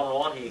 John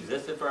 1:1, He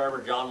existed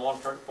forever. John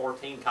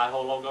 1:14, Kai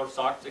ho logos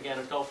sarx again,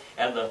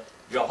 and the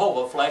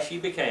Jehovah flesh He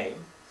became.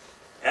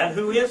 And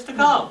who is to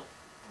come?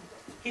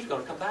 He's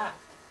going to come back.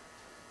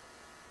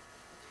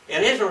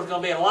 And Israel's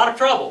going to be in a lot of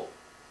trouble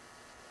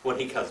when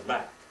He comes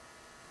back.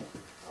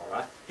 All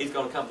right? He's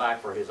going to come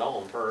back for His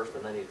own first,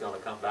 and then He's going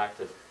to come back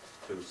to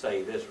to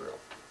save Israel.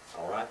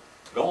 All right?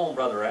 Go on,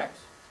 Brother X.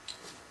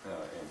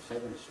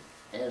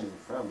 And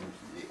from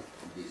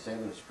the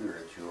seven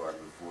spirits who are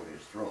before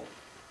his throne,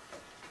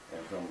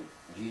 and from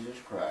Jesus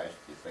Christ,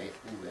 the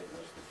faithful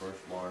witness, the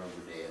firstborn of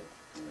the dead.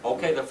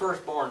 Okay, the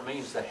firstborn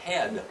means the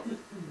head.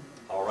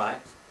 All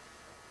right?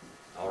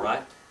 All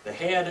right? The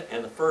head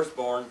and the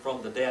firstborn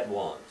from the dead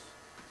ones.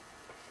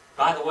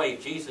 By the way,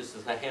 Jesus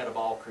is the head of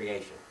all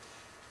creation.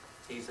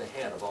 He's the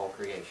head of all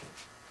creation.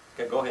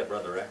 Okay, go ahead,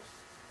 Brother X.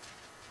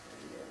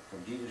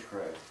 From Jesus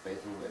Christ,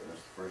 faithful witness,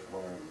 the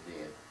firstborn of the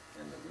dead,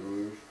 and the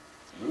ruler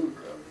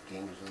of the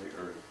kingdoms of the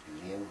earth, to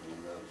him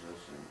who loves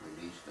us and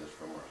released us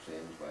from our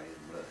sins by his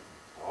blood.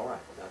 All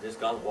right, now just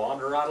gonna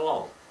wander right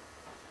along.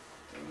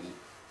 And he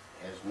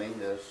has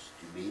made us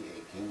to be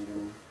a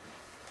kingdom,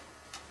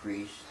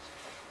 priest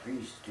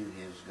to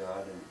his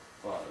God and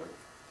Father.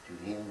 To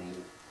him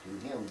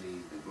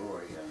be the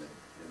glory and the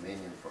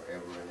dominion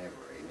forever and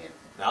ever. Amen.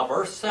 Now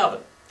verse 7.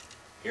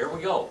 Here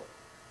we go.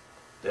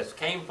 This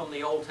came from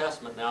the Old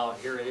Testament. Now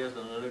here it is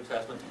in the New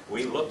Testament.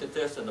 We looked at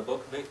this in the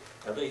book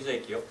of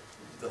Ezekiel,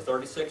 the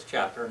 36th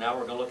chapter. Now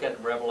we're going to look at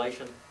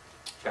Revelation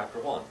chapter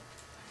 1.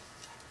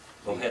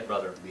 Go ahead,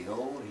 brother.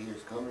 Behold, he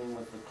is coming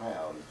with the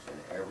clouds, and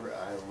every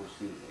eye will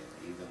see him,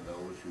 even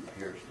those who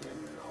pierced him,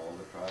 and all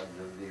the tribes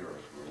of the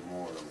earth will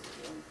mourn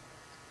over him.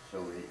 So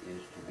it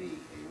is to be.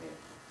 Amen.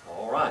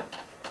 All right.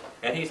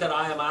 And he said,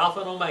 I am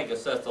Alpha and Omega,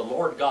 says the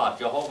Lord God,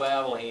 Jehovah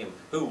Elohim,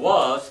 who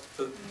was,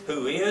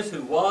 who is,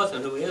 who was,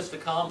 and who is to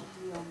come.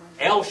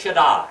 El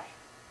Shaddai.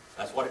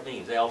 That's what it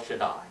means, El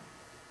Shaddai.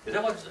 Is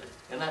that what it's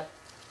in that?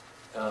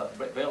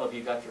 Bill, have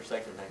you got your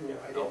second name? No,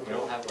 I didn't. You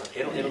don't have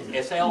one.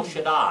 It's El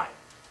Shaddai.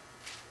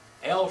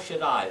 El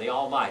Shaddai, the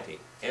Almighty.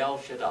 El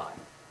Shaddai.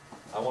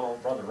 I went over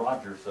Brother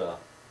Rogers'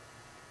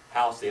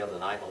 house the other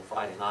night on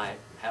Friday night.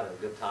 Had a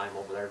good time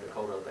over there in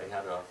Dakota. They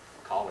had a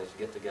college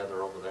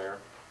get-together over there.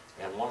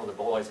 And one of the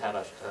boys had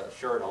a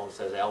shirt on that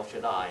says El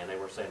Shaddai. And they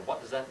were saying,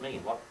 what does that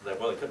mean? Well, they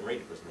couldn't read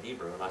it. It was in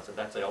Hebrew. And I said,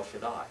 that's El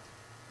Shaddai.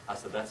 I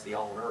said, that's the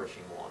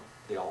all-nourishing one,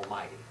 the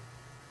Almighty.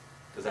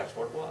 Because that's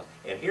what it was.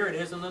 And here it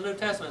is in the New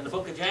Testament. In the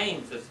book of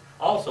James, it's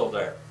also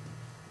there.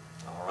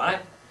 All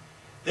right?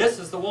 This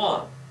is the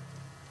one.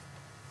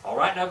 All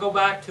right, now go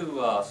back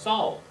to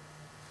Psalm.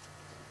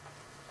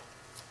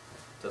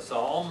 To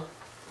Psalm.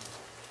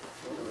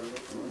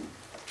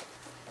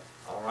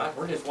 All right,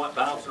 we're just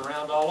bouncing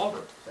around all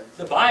over.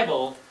 The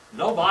Bible,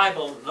 no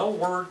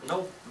word,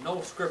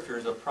 no scripture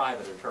is a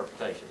private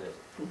interpretation, is it?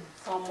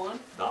 Psalm 1.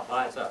 Not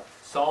by itself.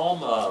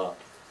 Psalm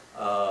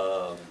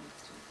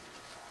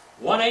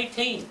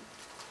 118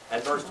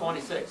 at verse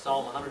 26.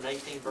 Psalm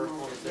 118 verse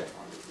 26.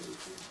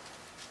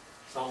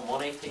 Psalm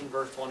 118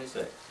 verse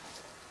 26.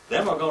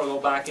 Then we're going to go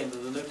back into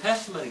the New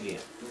Testament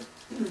again.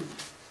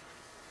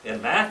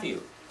 In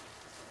Matthew,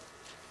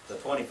 the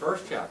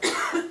 21st chapter.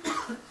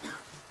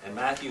 And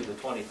Matthew, the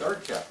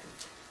 23rd chapter.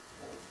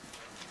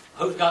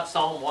 Who's got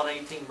Psalm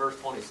 118 verse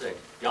 26?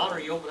 John, are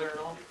you over there at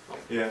all?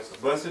 Yes.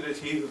 Blessed is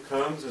he who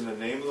comes in the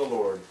name of the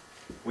Lord.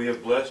 We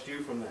have blessed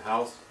you from the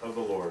house of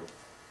the Lord.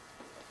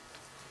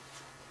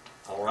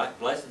 All right.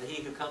 Blessed is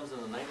he who comes in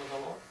the name of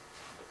the Lord.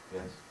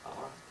 Yes. All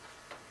right.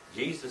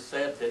 Jesus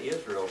said to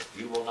Israel,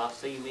 you will not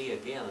see me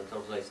again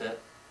until they said,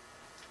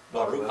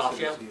 Baruch Blessed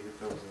Hashem. is he who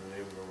comes in the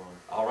name of the Lord.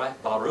 All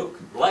right.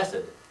 Baruch,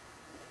 blessed,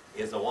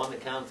 is the one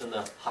that comes in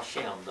the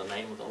Hashem, the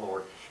name of the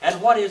Lord.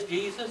 And what is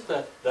Jesus?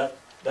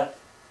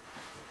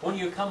 When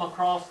you come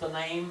across the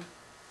name,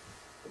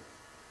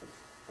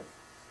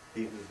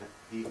 He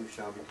who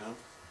shall become.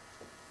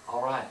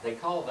 all right, they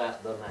call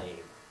that the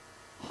name,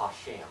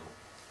 Hashem,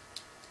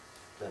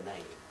 the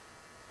name.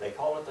 They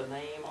call it the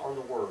name or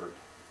the word,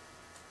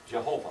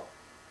 Jehovah.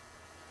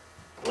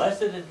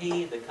 Blessed is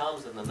he that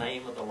comes in the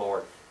name of the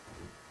Lord.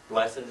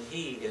 Blessed is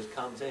he that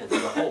comes in,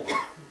 Jehovah,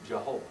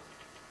 Jehovah.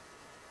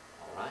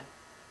 All right?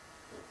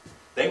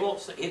 They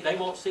won't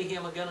see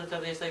him again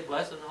until they say,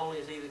 blessed and holy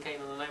is he that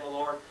came in the name of the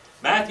Lord.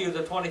 Matthew,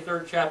 the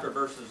 23rd chapter,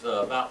 verses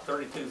about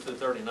 32 through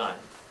 39.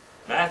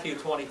 Matthew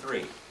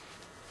 23.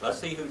 Let's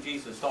see who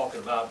Jesus is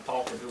talking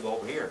to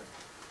over here.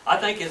 I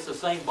think it's the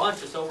same bunch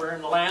that's over here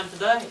in the land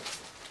today.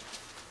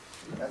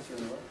 That's in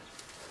the Lord.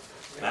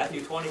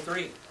 Matthew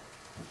 23. Is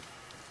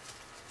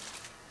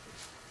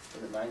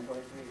it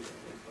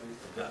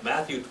 9:23?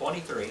 Matthew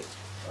 23.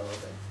 Oh, okay.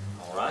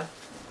 All right.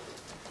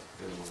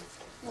 Good one.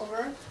 What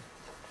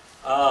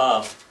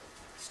verse?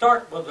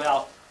 Start with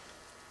about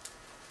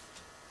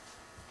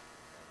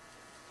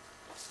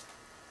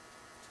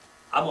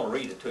I'm going to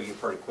read it to you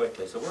pretty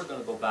quickly. So we're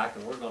going to go back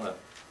and we're going to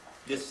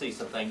just see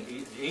something.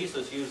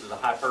 Jesus uses a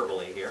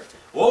hyperbole here.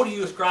 Woe to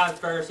you, scribes,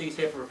 Pharisees,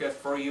 hypocrites,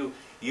 for you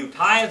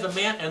tithe the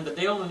mint and the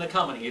dill and the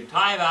cumin. You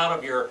tithe out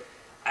of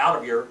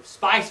your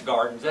spice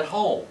gardens at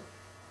home.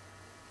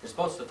 You're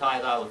supposed to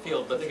tithe out of the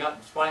field, but they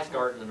got spice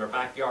gardens in their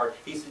backyard.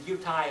 He says, you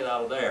tithe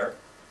out of there.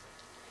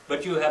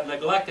 But you have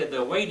neglected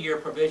the weightier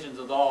provisions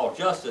of the law,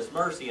 justice,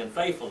 mercy, and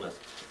faithfulness.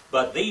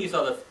 But these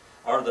are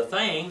the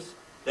things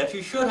that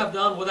you should have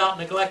done without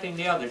neglecting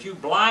the others. You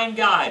blind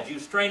guides, you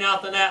strain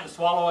out the gnat and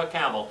swallow a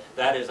camel.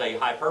 That is a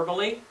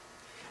hyperbole.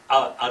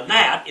 A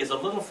gnat is a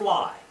little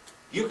fly.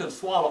 You can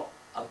swallow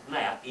a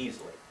gnat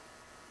easily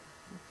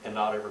and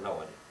not ever know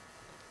it.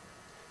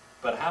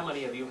 But how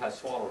many of you have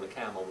swallowed a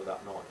camel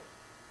without knowing it?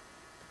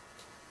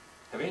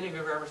 Have any of you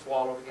ever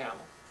swallowed a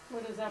camel?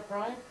 What is that,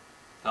 pride?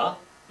 Huh?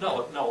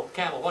 No,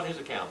 camel. What is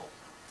a camel?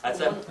 That's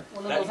one, that.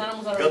 one of that those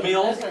animals that are in the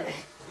Gamil? desert.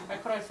 How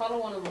could I swallow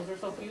one of those? They're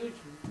so huge.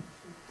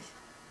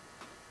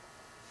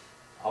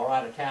 All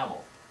right, a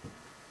camel.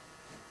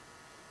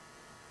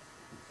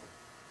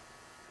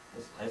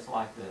 It's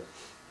like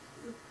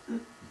this.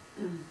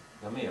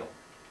 Gamil.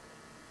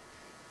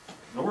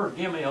 The word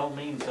Gamil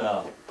means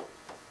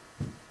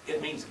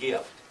it means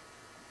gift.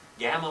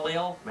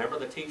 Gamaliel, remember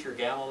the teacher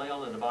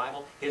Gamaliel in the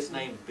Bible? His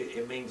name,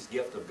 it means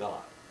gift of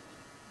God.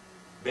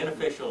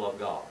 Beneficial of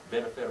God,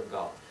 benefit of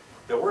God.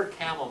 The word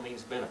camel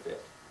means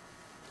benefit.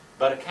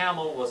 But a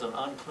camel was an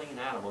unclean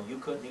animal. You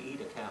couldn't eat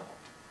a camel.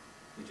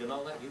 Did you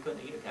know that? You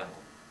couldn't eat a camel.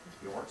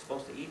 You weren't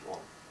supposed to eat one.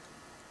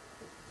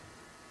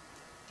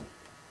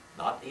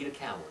 Not eat a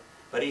camel.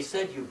 But he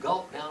said you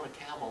gulp down a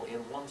camel in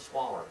one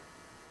swallow.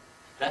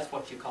 That's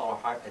what you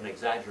call an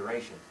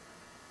exaggeration.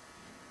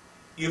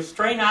 You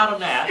strain out a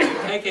gnat, you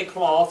take a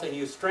cloth and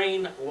you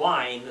strain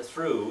wine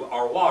through,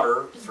 or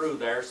water through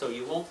there so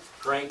you won't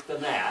drink the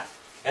gnat.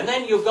 And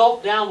then you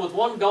gulp down with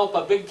one gulp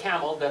a big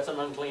camel that's an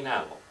unclean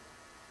animal.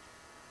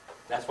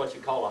 That's what you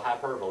call a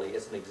hyperbole.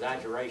 It's an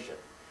exaggeration.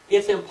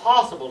 It's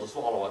impossible to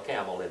swallow a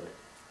camel, isn't it?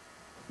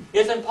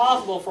 It's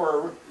impossible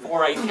for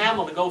a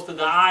camel to go through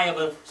the eye of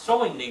a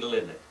sewing needle,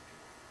 isn't it?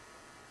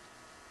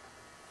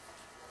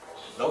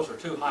 Those are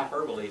two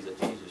hyperboles that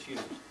Jesus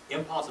used.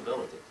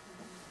 Impossibility.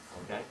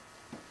 Okay?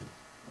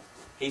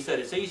 He said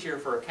it's easier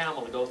for a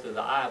camel to go through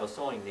the eye of a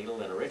sewing needle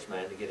than a rich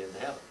man to get into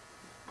heaven.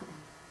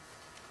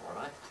 All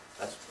right?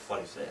 That's what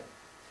he said.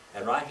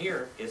 And right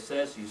here, it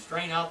says you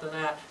strain out the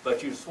gnat,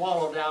 but you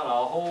swallow down a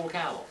whole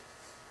camel.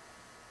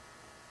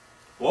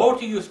 Woe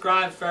to you,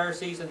 scribes,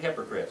 Pharisees, and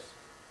hypocrites.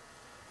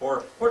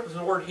 Or what does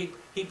the word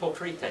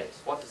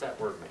hypocrites? What does that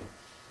word mean?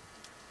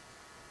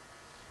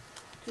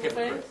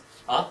 Two-faced?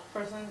 Huh?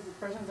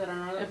 Persons that are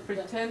not A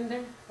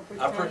pretender.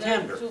 A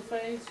pretender.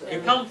 Two-faced.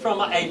 It comes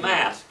from a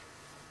mask.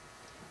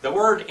 The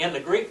word in the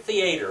Greek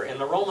theater, in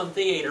the Roman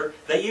theater,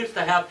 they used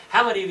to have,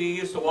 how many of you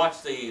used to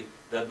watch the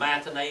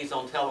matinees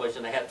on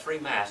television? They had three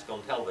masks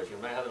on television.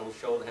 Remember how the little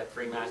show that had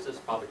three masks? This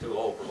is probably too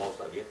old for most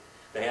of you.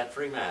 They had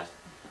three masks.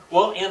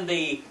 Well, in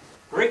the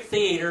Greek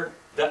theater,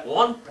 that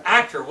one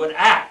actor would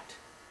act.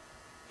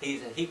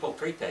 He's a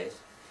hypocrites,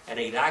 and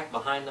he'd act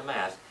behind the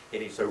mask,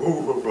 and he'd say,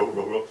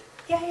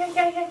 yeah.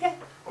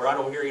 Or right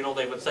over here, you know,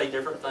 they would say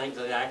different things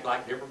and they act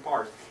like different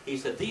parts. He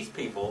said, these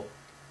people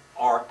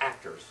are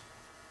actors.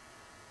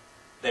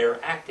 They are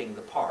acting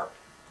the part,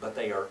 but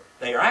they are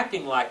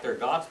acting like they're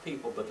God's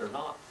people, but they're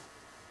not.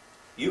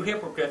 You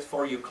hypocrites,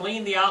 for you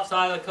clean the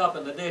outside of the cup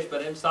and the dish,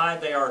 but inside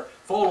they are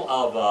full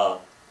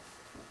of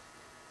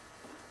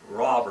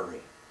robbery.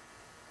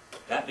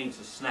 That means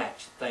to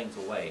snatch things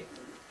away.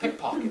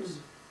 Pickpockets.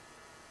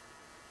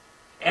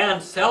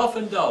 And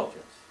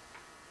self-indulgence.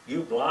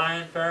 You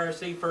blind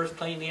Pharisee, first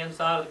clean the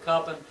inside of the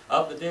cup and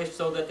of the dish,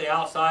 so that the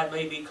outside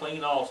may be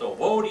clean also.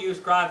 Woe to you,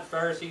 scribes,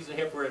 Pharisees, and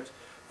hypocrites,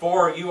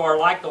 for you are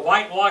like the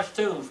whitewashed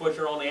tombs, which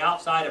are on the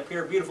outside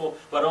appear beautiful,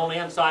 but on the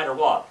inside are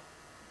what?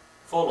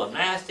 Full of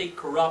nasty,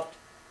 corrupt,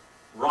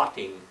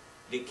 rotting,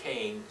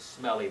 decaying,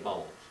 smelly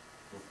bones.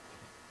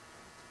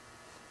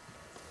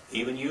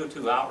 Even you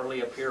too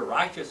outwardly appear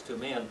righteous to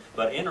men,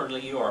 but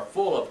inwardly you are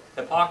full of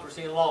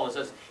hypocrisy and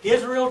lawlessness.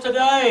 Israel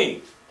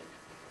today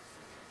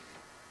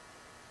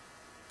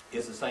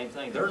is the same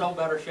thing. They're no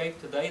better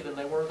shape today than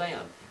they were then,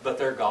 but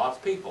they're God's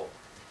people.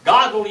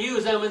 God will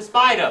use them in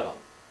spite of them,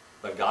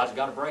 but God's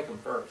got to break them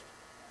first.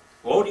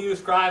 Woe to you,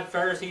 scribes,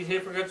 Pharisees,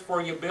 hypocrites, for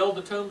you build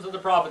the tombs of the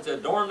prophets,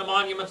 adorn the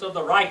monuments of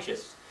the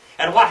righteous.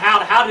 And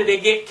how did they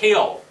get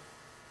killed?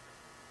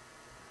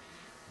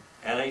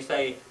 And they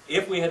say,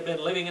 if we had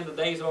been living in the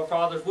days of our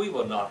fathers, we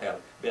would not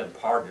have been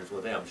partners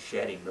with them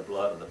shedding the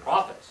blood of the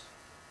prophets.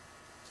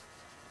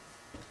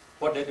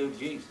 What did they do to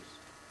Jesus?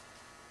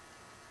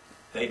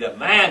 They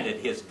demanded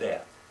his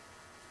death.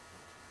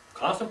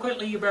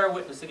 Consequently, you bear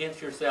witness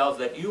against yourselves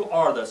that you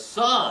are the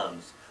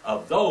sons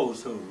of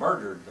those who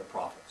murdered the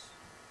prophets.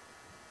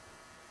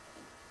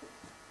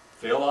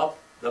 Fill up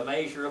the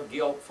measure of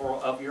guilt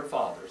of your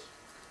fathers.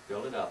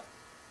 Fill it up.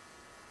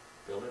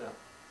 Fill it up.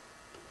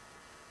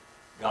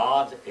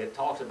 God, it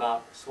talks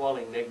about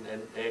swelling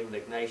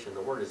indignation.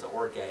 The word is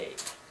orge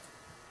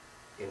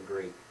in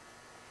Greek.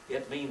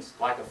 It means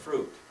like a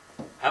fruit.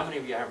 How many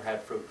of you ever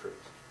had fruit trees?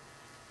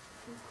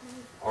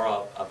 Or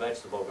a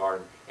vegetable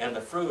garden? And the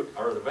fruit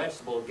or the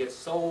vegetable gets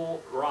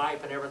so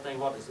ripe and everything,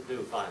 what does it do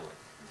finally?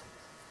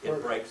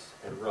 It breaks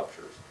and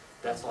ruptures.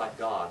 That's like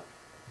God.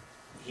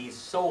 He's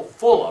so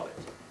full of it.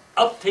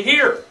 Up to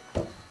here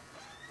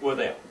with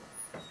them.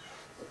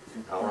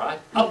 All right?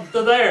 Up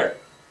to there.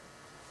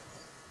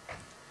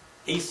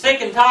 He's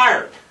sick and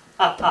tired.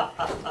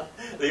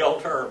 The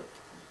old term.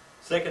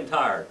 Sick and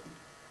tired.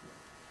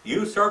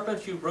 You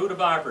serpents, you brood of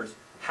vipers,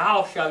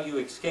 how shall you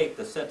escape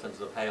the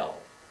sentence of hell?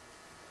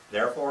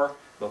 Therefore,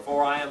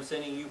 before I am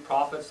sending you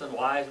prophets and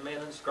wise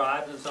men and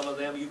scribes, and some of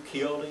them you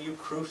killed and you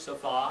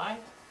crucify.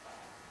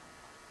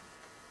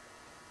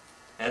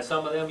 And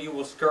some of them you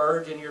will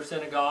scourge in your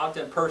synagogues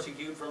and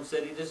persecute from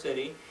city to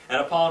city.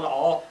 And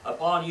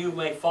upon you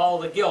may fall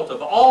the guilt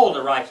of all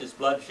the righteous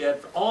blood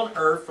shed on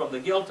earth, from the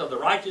guilt of the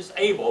righteous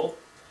Abel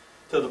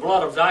to the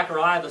blood of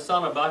Zechariah the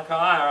son of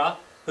Barachiah,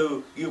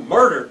 who you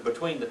murdered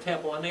between the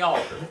temple and the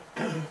altar.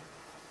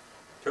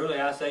 Truly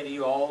I say to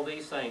you, all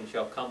these things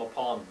shall come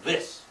upon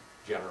this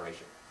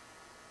generation.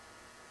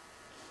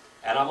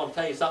 And I'm going to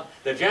tell you something.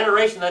 The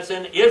generation that's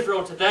in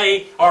Israel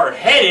today are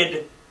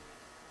headed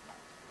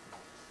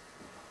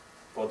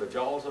for the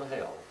jaws of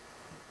hell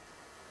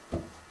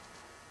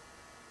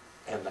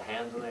and the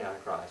hands of the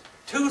Antichrist.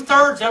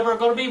 2/3 of them are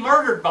going to be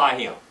murdered by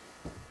him.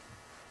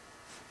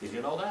 Did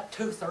you know that?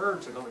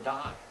 2/3 are going to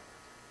die.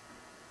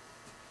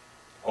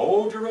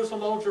 O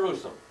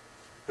Jerusalem,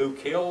 who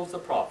kills the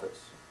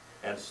prophets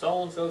and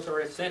stones those who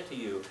are sent to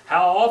you,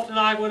 how often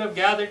I would have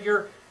gathered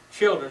your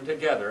children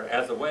together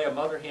as the way a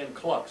mother hen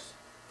clucks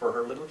for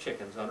her little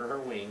chickens under her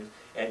wings,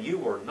 and you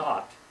were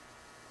not,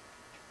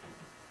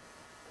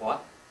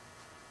 what?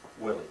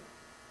 Willing.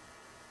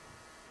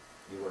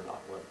 You were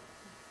not willing.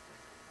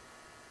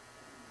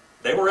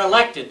 They were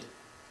elected,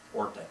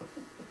 weren't they?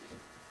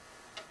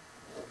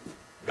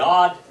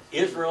 God,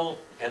 Israel,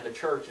 and the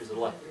church is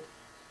elected.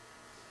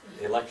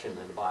 The election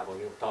in the Bible,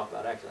 you talk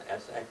about actually,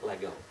 that's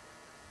eklego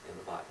in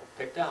the Bible.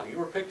 Picked out. You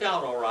were picked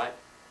out all right,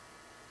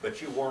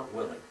 but you weren't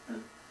willing.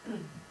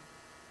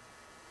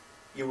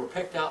 You were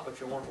picked out,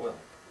 but you weren't willing.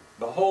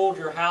 Behold,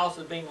 your house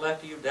is being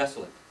left to you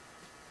desolate.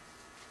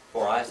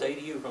 For I say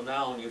to you, from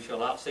now on you shall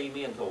not see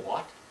me until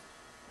what?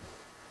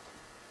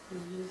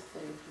 You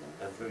say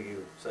blessed. Until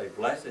you say,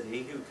 blessed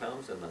he who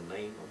comes in the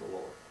name of the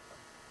Lord.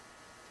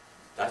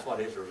 That's what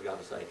Israel's got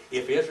to say.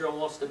 If Israel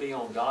wants to be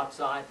on God's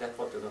side, that's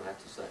what they're going to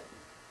have to say.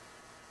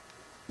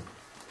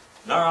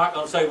 They're not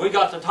going to say, we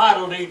got the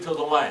title deed to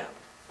the land,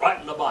 right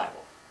in the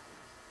Bible.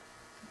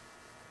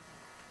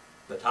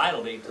 The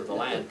title deed to the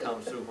land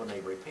comes through when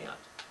they repent.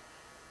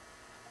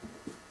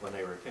 When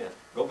they repent.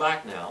 Go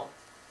back now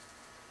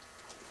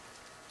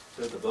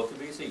to the book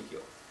of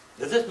Ezekiel.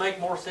 Does this make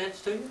more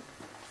sense to you?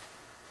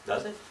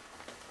 Does it?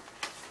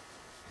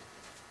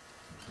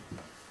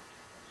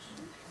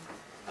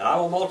 And I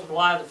will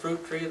multiply the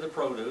fruit tree of the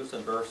produce,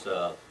 in verse,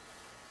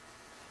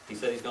 he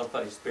said he's going to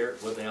put his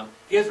spirit with them.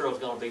 Israel's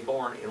going to be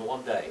born in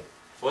one day.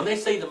 When they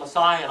see the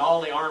Messiah and all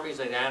the armies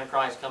of the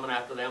Antichrist coming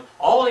after them,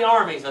 all the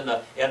armies in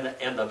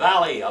the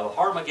valley of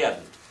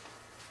Armageddon.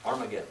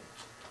 Armageddon.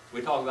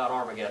 We talk about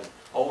Armageddon.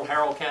 Old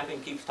Harold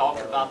Camping keeps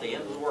talking about the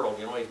end of the world.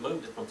 You know, he's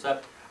moved it from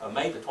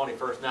May the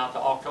 21st now to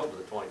October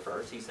the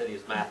 21st. He said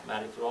his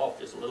mathematics were off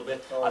just a little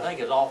bit. I think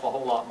it's off a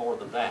whole lot more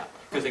than that.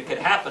 Because it could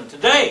happen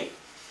today.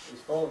 He's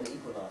following the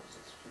equinox.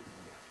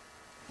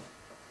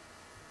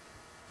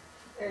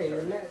 Hey,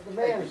 the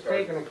man is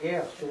taking a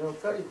guess, you know,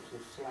 cut him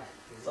some slack.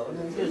 You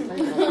know, he's just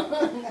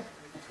thinking,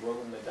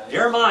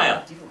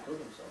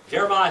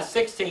 Jeremiah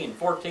 16,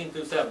 14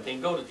 through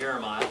 17. Go to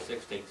Jeremiah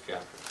 16th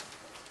chapter.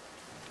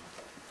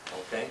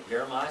 Okay,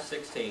 Jeremiah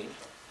 16,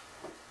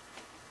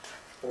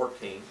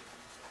 14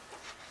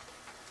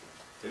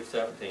 through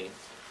 17.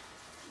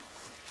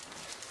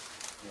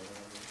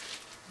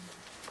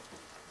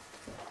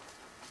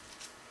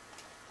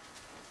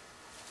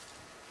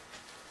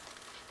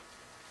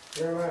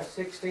 Jeremiah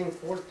 16,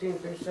 14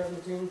 through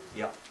 17.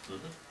 Yeah.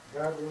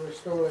 God will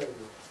restore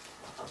everything.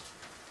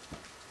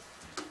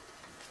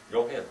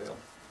 Go ahead, Bill.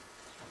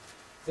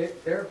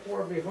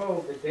 Therefore,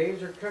 behold, the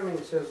days are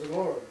coming, says the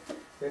Lord,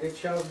 that it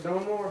shall no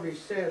more be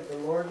said, the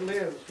Lord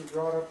lives, who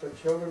brought up the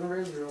children of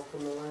Israel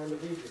from the land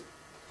of Egypt.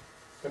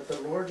 But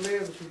the Lord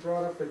lives, who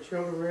brought up the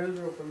children of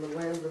Israel from the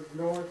land of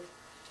the north,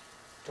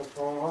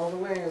 upon all the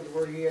lands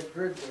where he had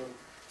driven them,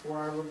 for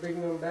I will bring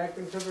them back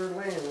into their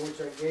land, which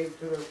I gave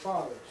to their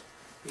fathers.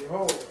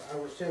 Behold, I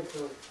will send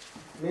for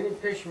many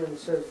fishermen,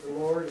 says the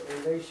Lord,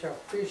 and they shall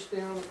fish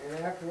them, and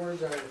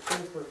afterwards I will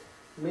send for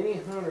many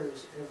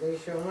hunters, and they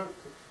shall hunt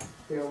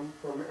them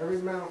from every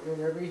mountain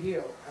and every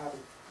hill, out of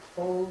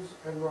holes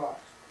and rocks.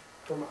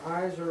 For my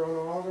eyes are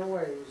on all their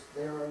ways,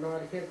 they are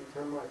not hidden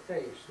from my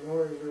face,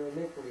 nor is there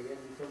iniquity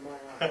hidden from my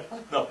eyes.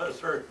 No,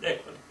 that's their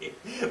iniquity.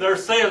 Their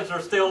sins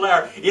are still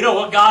there. You know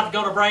what God's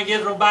going to bring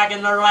Israel back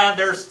in their land?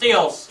 They're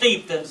still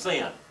steeped in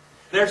sin.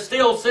 They're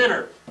still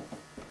sinners.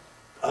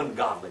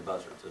 Ungodly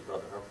buzzards, as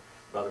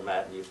Brother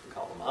Madden used to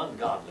call them.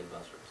 Ungodly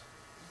buzzards.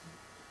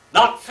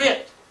 Not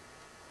fit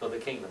for the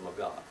kingdom of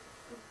God.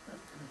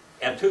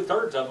 And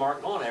 2/3 of them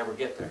aren't going to ever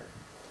get there.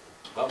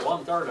 But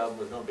 1/3 of them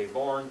was going to be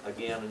born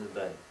again in the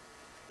day.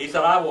 He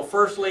said, I will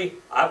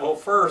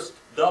first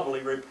doubly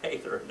repay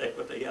their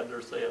iniquity and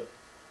their sin.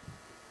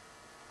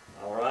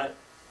 All right?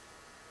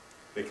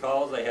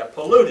 Because they have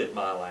polluted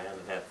my land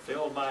and have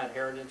filled my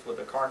inheritance with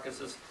the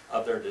carcasses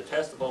of their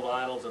detestable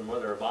idols and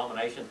with their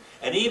abominations.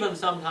 And even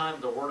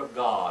sometimes the word of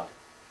God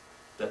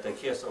that they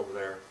kiss over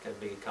there can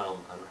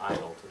become an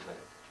idol to them.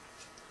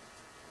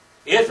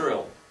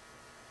 Israel,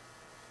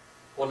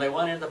 when they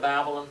went into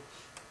Babylon,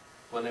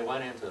 when they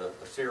went into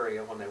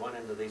Assyria, when they went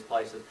into these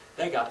places,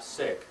 they got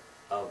sick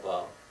of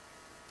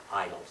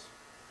idols.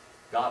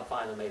 God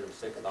finally made them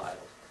sick of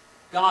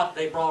idols.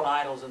 They brought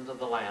idols into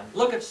the land.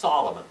 Look at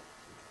Solomon.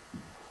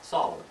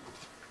 Solomon.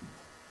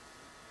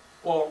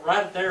 Well,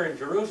 right there in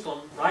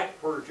Jerusalem, right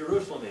where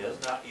Jerusalem is,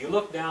 now you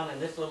look down in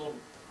this little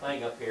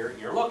thing up here,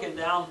 you're looking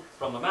down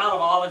from the Mount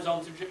of Olives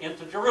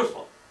into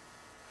Jerusalem.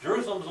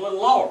 Jerusalem's a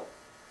little lower.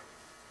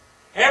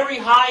 Every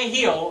high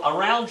hill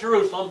around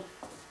Jerusalem,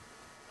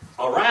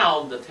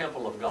 around the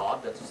temple of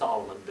God that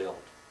Solomon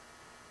built,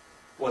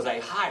 was a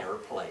higher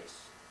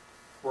place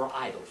where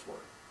idols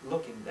were,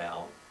 looking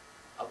down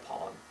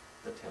upon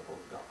the temple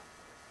of God.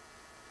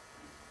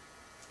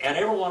 And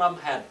every one of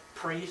them had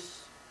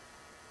priests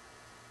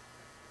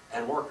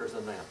and workers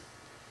in them.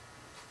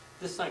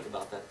 Just think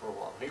about that for a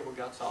while. Here we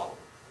got Solomon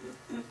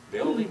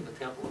building the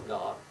temple of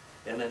God,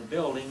 and then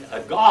building a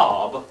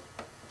gob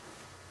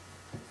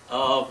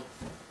of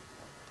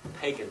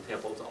pagan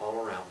temples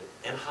all around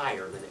it, and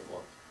higher than it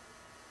was.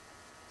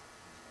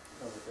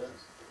 Oh, it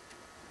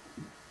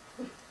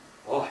does.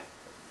 Boy.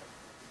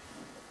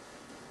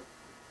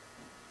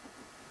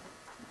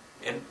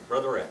 And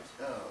Brother Rex.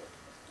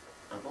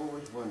 I've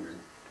always wondered,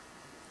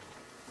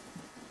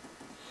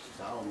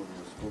 Solomon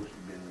was supposed to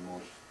have been the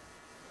most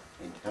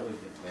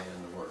intelligent man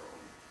in the world.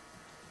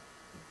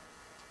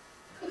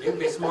 You can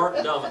be smart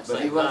and dumb at the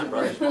But he same time,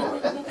 wasn't very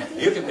brother. smart.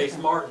 You can be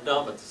smart and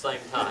dumb at the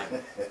same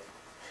time.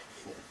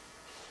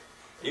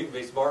 You can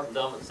be smart and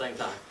dumb at the same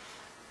time.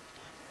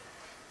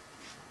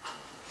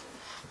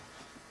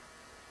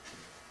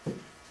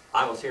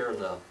 I was here in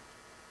the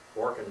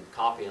working,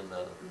 copying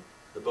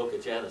the book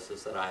of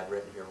Genesis that I had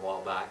written here a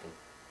while back,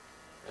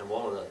 and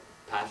one of the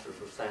pastors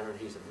was standing there,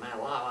 and he said, "Man,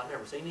 wow, I've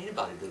never seen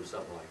anybody do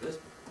something like this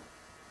before.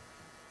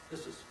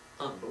 This is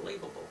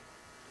unbelievable."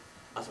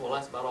 I said, "Well,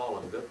 that's about all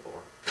I'm good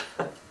for."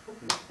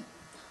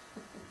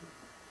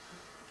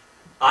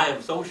 I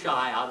am so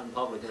shy out in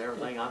public and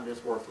everything, I'm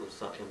just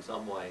worthless in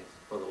some ways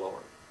for the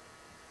Lord.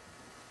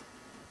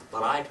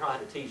 But I try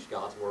to teach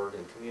God's Word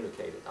and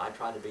communicate it. I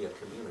try to be a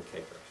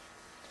communicator.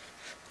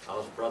 I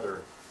was at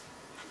Brother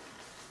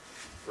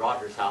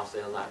Roger's house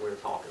the other night. We were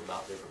talking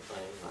about different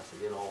things. I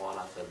said, "You know what?"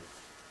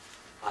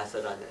 I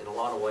said, "In a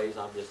lot of ways,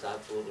 I'm just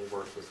absolutely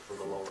worthless for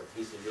the Lord."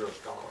 He said, "You're a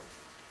scholar."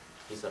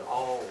 He said,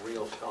 "All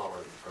real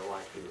scholars are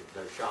like you.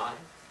 They're shy,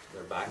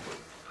 they're backward,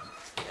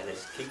 and they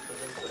keep to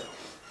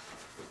themselves.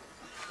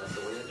 That's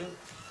the way they do it."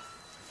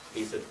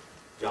 He said,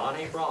 John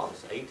A.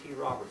 Broadus, A.T.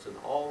 Robertson,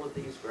 all of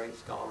these great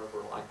scholars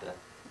were like that.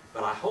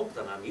 But I hope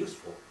that I'm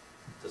useful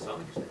to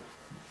some extent.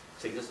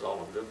 See, this is all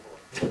I'm good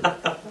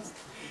for.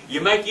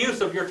 You make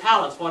use of your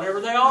talents, whatever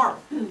they are.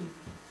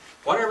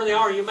 Whatever they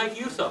are, you make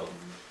use of them.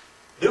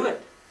 Do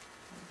it.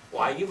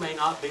 Why, you may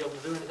not be able to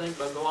do anything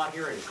but go out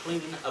here and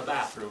clean a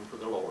bathroom for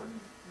the Lord.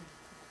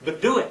 But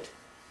do it.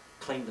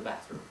 Clean the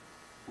bathroom.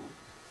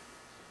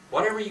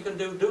 Whatever you can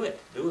do, do it.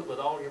 Do it with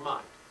all your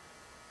might.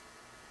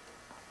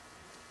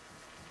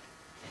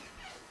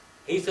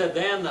 He said,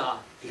 "Then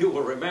you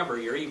will remember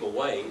your evil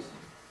ways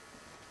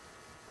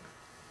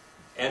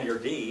and your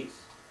deeds,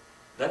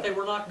 that they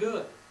were not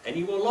good. And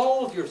you will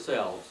loathe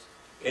yourselves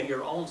in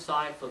your own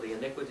sight for the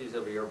iniquities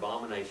of your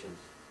abominations."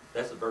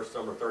 That's verse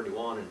number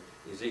 31 in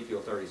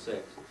Ezekiel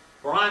 36.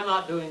 "For I'm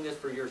not doing this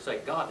for your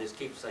sake." God just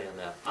keeps saying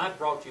that. "I've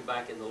brought you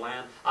back in the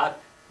land. I've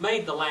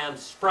made the land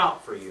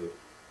sprout for you.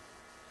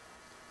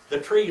 The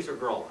trees are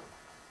growing.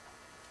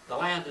 The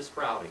land is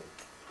sprouting.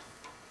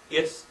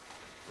 It's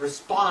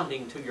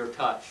responding to your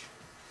touch."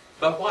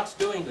 But what's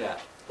doing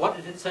that? What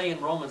did it say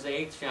in Romans, the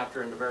 8th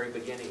chapter, in the very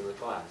beginning of the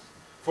class?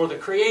 "For the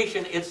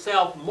creation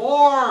itself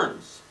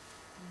mourns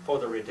for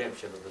the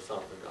redemption of the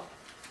sons of God."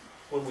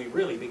 When we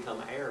really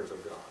become heirs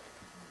of God.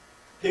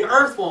 The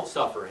earth won't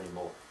suffer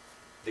anymore.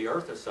 The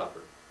earth has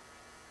suffered.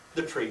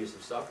 The trees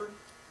have suffered.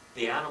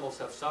 The animals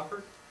have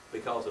suffered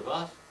because of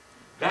us.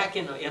 Back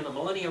in the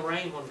millennial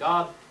reign, when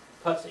God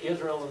puts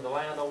Israel in the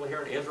land over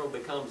here, and Israel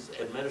becomes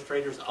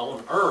administrators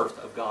on earth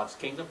of God's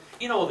kingdom.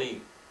 You know,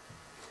 the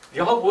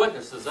Jehovah's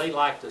Witnesses, they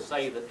like to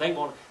say that they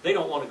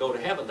don't want to go to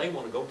heaven, they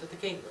want to go to the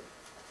kingdom.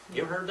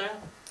 You ever heard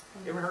that?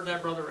 You ever heard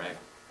that, Brother Rex?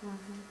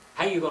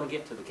 How are you going to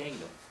get to the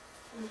kingdom?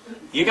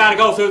 You got to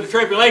go through the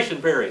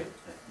tribulation period.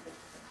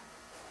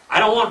 I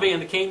don't want to be in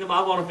the kingdom,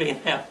 I want to be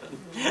in heaven.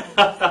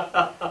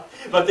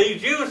 But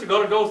these Jews are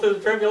going to go through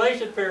the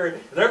tribulation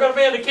period. They're going to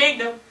be in the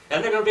kingdom,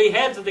 and they're going to be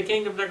heads of the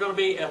kingdom. They're going to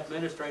be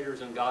administrators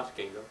in God's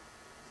kingdom.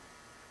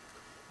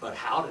 But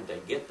how did they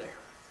get there?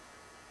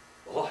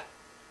 Boy.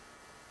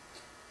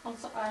 I'm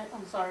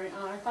sorry.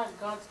 I thought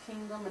God's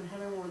kingdom and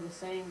heaven were the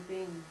same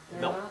thing.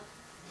 They're No. not?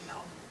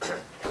 No.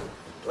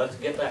 Let's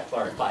get that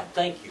clarified.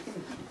 Thank you.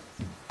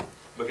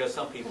 Because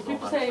some people don't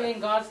People say understand.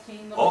 in God's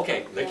kingdom.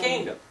 Okay, the Yeah.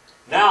 kingdom.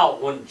 Now,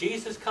 when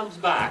Jesus comes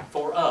back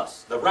for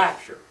us, the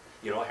rapture,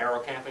 you know,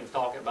 Harold Camping's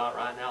talking about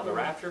right now, the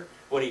rapture.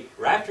 When he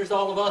raptures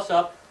all of us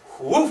up,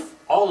 whoof,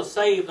 all the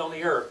saved on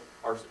the earth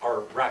are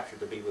raptured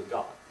to be with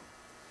God.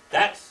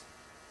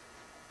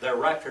 They're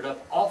raptured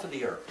up off of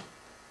the earth.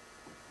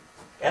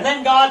 And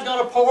then God's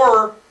going to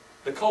pour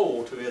the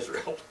coal to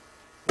Israel.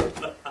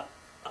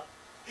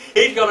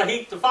 He's going to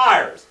heat the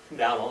fires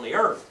down on the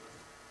earth.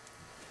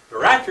 The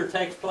rapture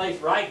takes place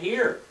right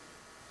here.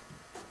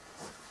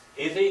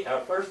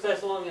 1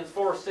 Thessalonians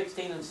 4,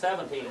 16 and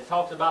 17. It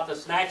talks about the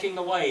snatching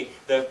away,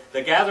 the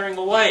gathering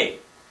away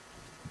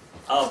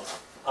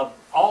of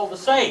all the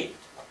saved.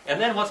 And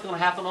then what's going to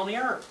happen on the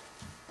earth?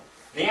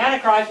 The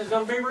Antichrist is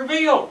going to be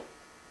revealed.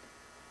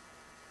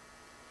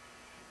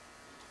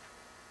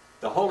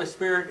 The Holy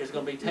Spirit is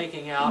going to be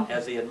taken out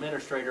as the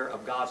administrator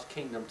of God's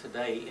kingdom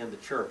today in the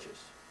churches.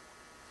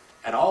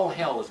 And all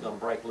hell is going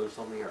to break loose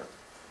on the earth.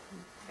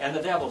 And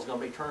the devil's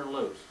going to be turned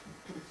loose.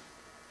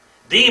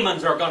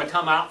 Demons are going to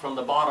come out from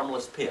the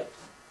bottomless pit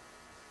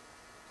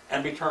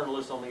and be turned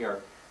loose on the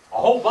earth. A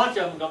whole bunch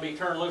of them are going to be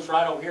turned loose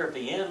right over here at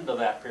the end of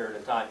that period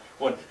of time,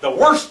 when the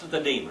worst of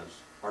the demons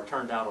are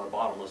turned out of the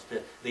bottomless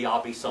pit, the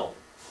abyssum.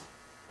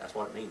 That's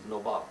what it means, no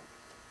bottom.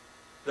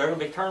 They're going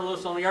to be turned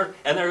loose on the earth,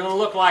 and they're going to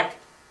look like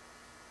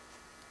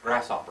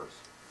grasshoppers.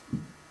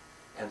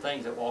 And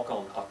things that walk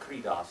on,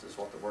 akridos is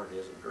what the word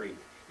is in Greek.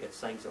 It's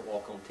things that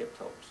walk on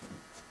tiptoes.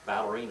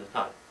 Ballerina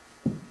type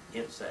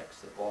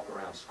insects that walk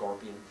around,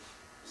 scorpions,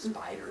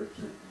 spiders.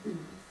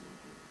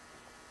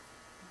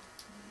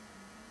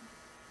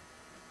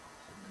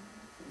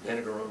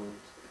 Vinegaroons,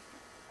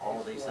 all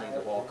of these things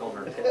that walk on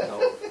their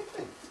tiptoes.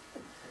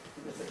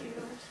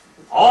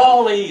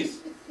 All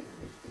these,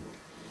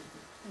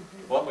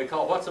 what we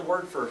call, what's the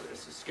word for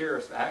scare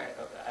us?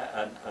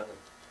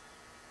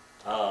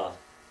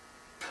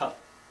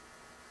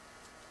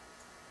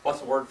 What's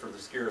the word for the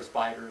scare of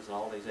spiders and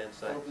all these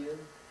insects?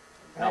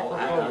 No,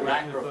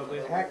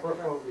 acrophobia.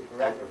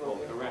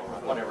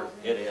 Whatever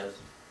it is,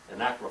 an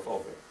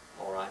acrophobia.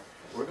 All right,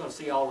 we're going to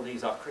see all of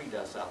these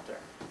akridos out there,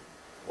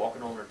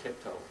 walking on their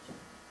tiptoes,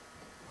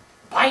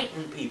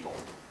 biting people,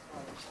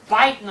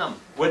 biting them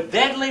with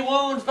deadly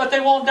wounds, but they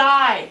won't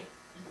die.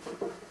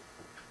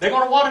 They're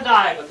going to want to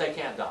die, but they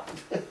can't die.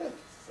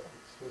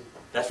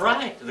 That's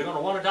right. They're going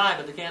to want to die,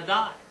 but they can't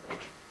die.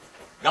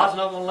 God's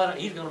not going to let them.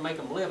 He's going to make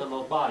them live in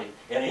those bodies,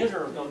 and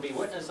Israel's going to be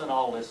witnessing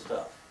all this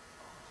stuff.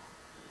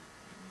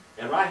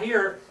 And right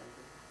here,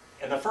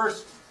 in the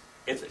first,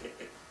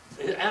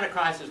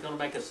 Antichrist is going to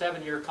make a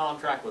 7-year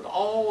contract with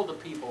all the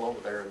people over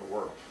there in the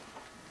world.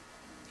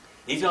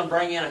 He's going to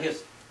bring in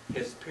his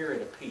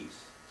period of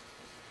peace.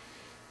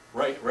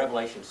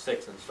 Revelation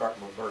 6, and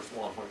starting with verse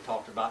 1, when he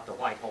talked about the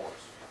white horse.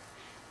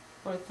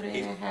 For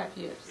 3.5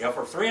 years. Yeah,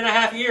 for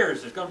 3.5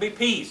 years, there's going to be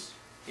peace.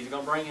 He's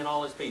going to bring in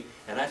all this peace.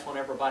 And that's when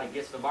everybody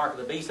gets the mark of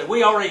the beast. And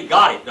we already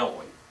got it, don't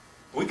we?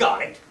 We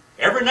got it.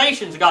 Every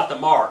nation's got the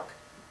mark.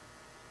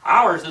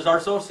 Ours is our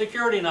Social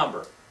Security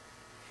number.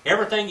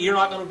 Everything, you're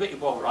not going to be,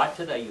 well, right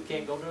today, you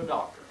can't go to a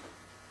doctor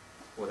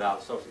without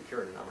a Social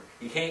Security number.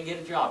 You can't get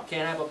a job. You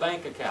can't have a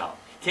bank account.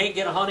 You can't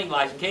get a hunting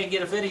license. You can't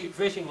get a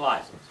fishing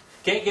license.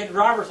 You can't get a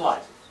driver's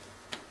license.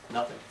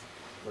 Nothing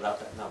without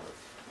that number.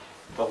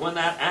 But when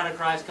that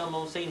Antichrist comes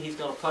on scene, he's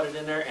going to put it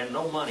in there, and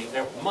no money.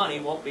 Their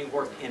money won't be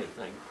worth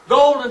anything.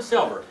 Gold and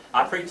silver.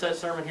 I preached that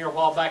sermon here a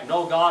while back.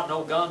 No God,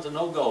 no guns, and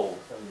no gold.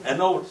 And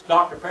no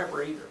Dr.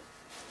 Pepper either.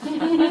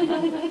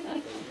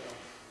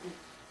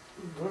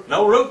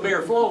 No root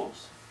beer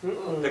floats.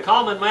 The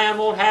common man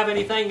won't have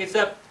anything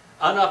except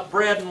enough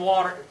bread and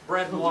water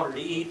to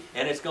eat,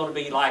 and it's going to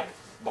be like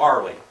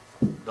barley,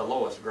 the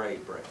lowest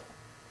grade bread.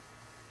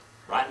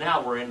 Right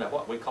now we're in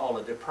what we call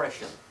a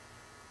depression.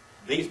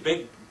 These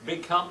big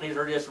companies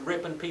are just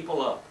ripping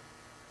people up,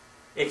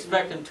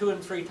 expecting 2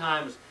 and 3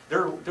 times.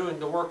 They're doing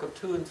the work of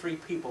 2 and 3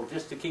 people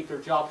just to keep their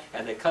job,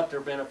 and they cut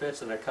their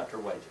benefits and they cut their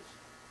wages.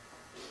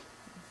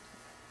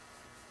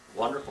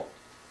 Wonderful.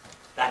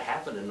 That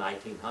happened in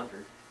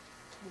 1900.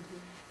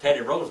 Teddy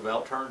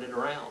Roosevelt turned it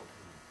around.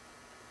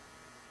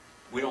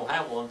 We don't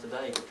have one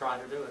today to try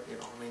to do it. You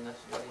know, I mean, that's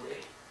what he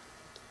did.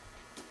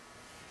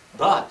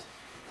 But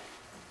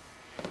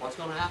what's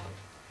going to happen?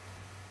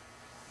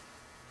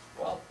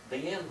 Well, the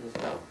end has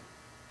come.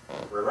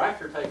 The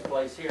rapture takes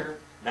place here.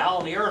 Now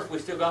on the earth, we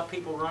still got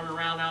people running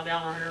around now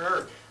down on the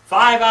earth.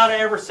 5 out of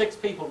every 6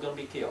 people are going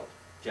to be killed,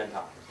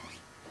 Gentiles.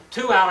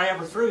 2 out of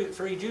every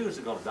 3 Jews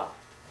are going to die.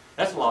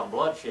 That's a lot of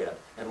bloodshed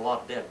and a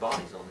lot of dead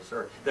bodies on this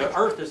earth. The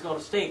earth is going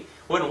to stink.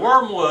 When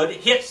wormwood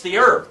hits the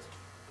earth,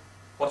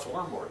 what's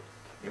wormwood?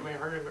 You may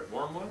have heard of it,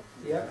 wormwood?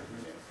 Yeah.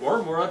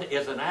 Wormwood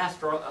is an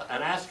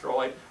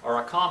asteroid or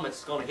a comet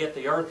that's going to hit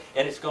the earth,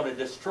 and it's going to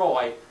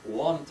destroy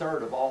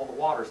 1/3 of all the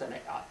waters. And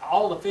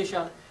all the fish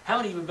out. How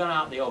many of you have been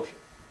out in the ocean?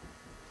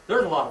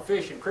 There's a lot of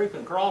fish and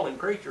creeping, crawling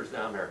creatures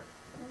down there.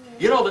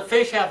 You know that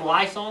fish have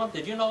lice on them?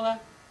 Did you know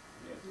that?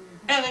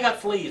 And they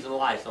got fleas and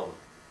lice on them.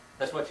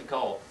 That's what you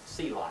call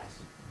sea lice.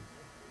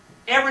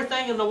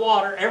 Everything in the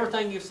water,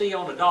 everything you see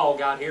on a dog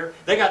out here,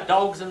 they got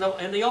dogs in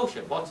the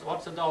ocean.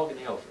 What's a dog in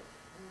the ocean?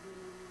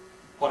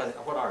 What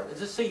are they? It's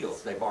the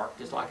seals. They bark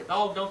just like a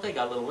dog, don't they?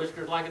 Got little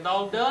whiskers like a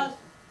dog does.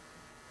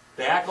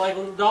 They act like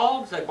little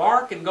dogs. They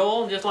bark and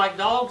go on just like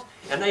dogs,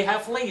 and they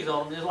have fleas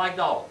on them just like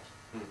dogs.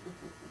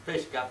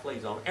 Fish got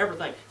fleas on them.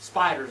 Everything.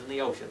 Spiders in the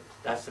ocean.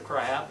 That's the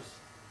crabs.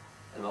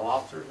 and the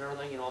lobsters and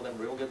everything, you know, them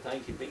real good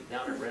things you beat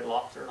down at Red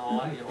Lobster and all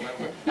that, you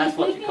know, that's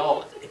what you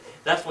call it.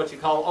 That's what you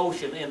call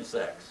ocean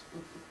insects.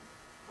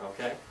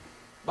 Okay?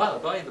 By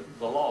the way,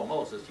 the law of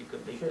Moses, you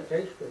couldn't eat Sure that.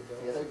 tastes good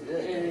though. Yes, it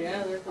did.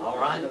 Yeah, there's All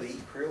right. I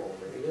eat krill,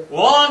 baby.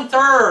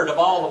 1/3 of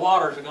all the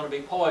waters are going to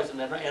be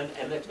poisoned,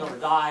 and it's going to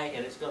die,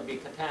 and it's going to be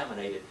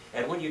contaminated.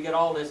 And when you get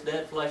all this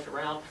dead flesh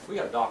around, we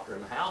got a doctor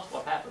in the house.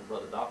 What happens,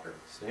 brother doctor?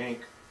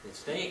 Stink. It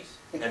stinks.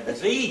 And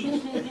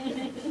disease.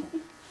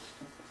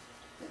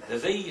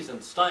 Disease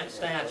and stench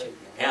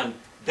and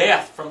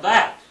death from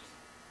that.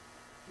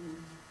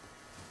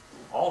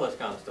 All this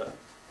kind of stuff.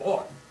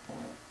 Boy.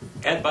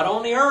 But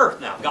on the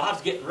earth now,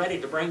 God's getting ready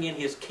to bring in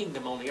His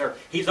kingdom on the earth.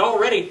 He's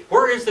already,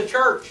 where is the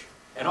church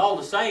and all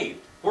the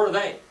saved? Where are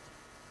they?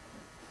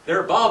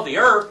 They're above the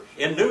earth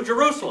in New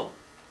Jerusalem.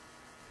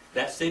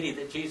 That city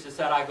that Jesus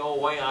said, I go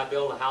away and I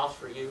build a house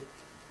for you.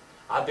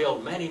 I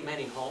build many,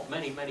 many homes,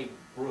 many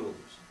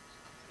rooms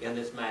in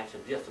this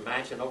mansion. Just a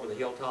mansion over the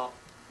hilltop.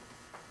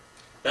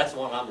 That's the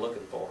one I'm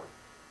looking for.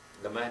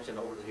 The mansion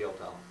over the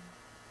hilltop.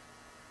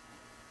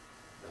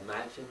 The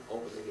mansion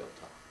over the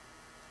hilltop.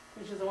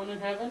 Which is the one in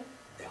heaven?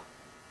 Yeah.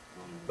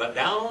 But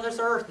down on this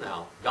earth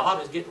now,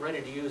 God is getting ready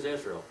to use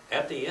Israel.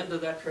 At the end of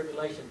that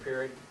tribulation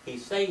period, He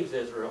saves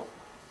Israel.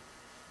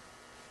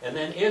 And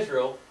then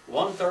Israel,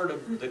 1/3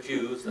 of the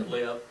Jews that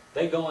live,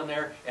 they go in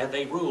there and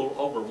they rule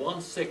over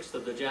 1/6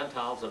 of the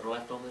Gentiles that are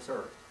left on this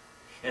earth.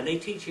 And they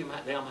teach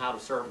them how to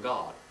serve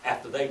God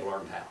after they've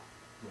learned how.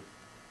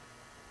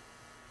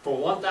 For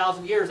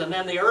 1,000 years, and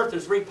then the earth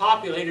is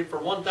repopulated for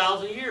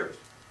 1,000 years.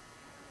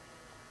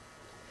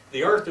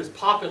 The earth is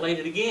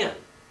populated again.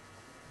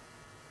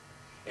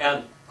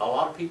 And a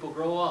lot of people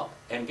grow up,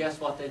 and guess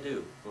what they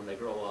do when they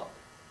grow up?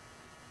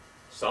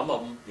 Some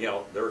of them, you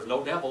know, there's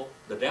no devil.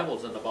 The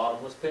devil's in the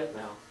bottomless pit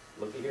now.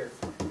 Look at here.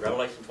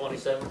 Revelation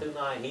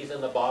 27-9. He's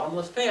in the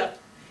bottomless pit.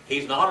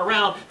 He's not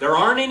around. There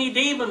aren't any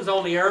demons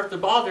on the earth to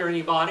bother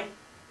anybody.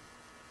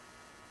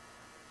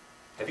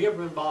 Have you ever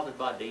been bothered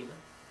by a demon?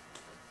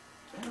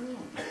 I don't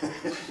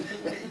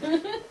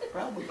know.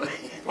 Probably.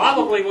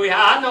 Probably we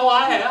have. I know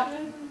I have.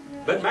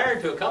 Been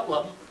married to a couple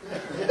of them. I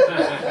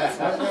was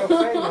going to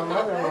say, my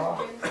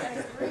mother-in-law.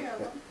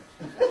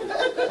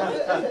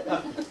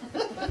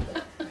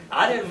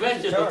 I didn't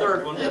mention the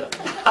third one, did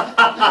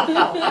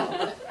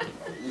I?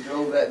 You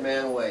drove that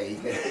man away.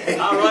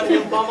 I run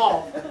him bum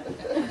off.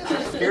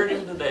 Scared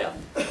him to death.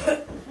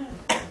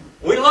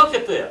 We look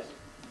at this.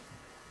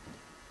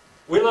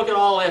 We look at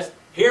all this.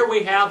 Here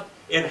we have,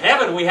 in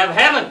heaven, we have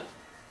heaven.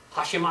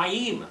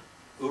 Hashemayim,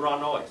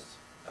 Uranois,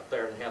 up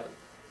there in heaven.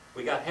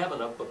 We got heaven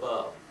up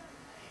above.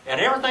 And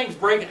everything's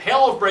breaking,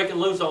 hell is breaking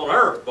loose on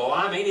earth, boy.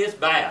 I mean, it's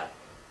bad.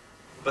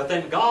 But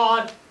then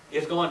God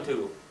is going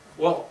to,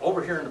 well,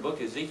 over here in the book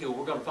of Ezekiel,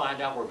 we're going to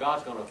find out where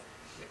God's going to,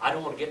 I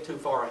don't want to get too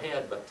far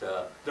ahead, but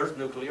there's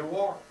nuclear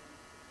war.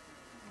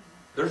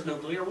 There's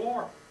nuclear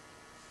war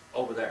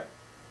over there.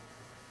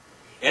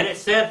 And it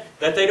said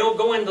that they don't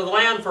go into the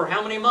land for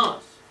how many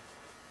months?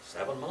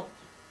 7 months.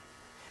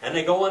 And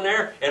they go in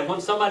there, and when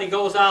somebody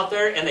goes out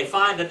there and they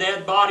find a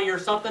dead body or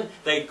something,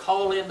 they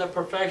call in the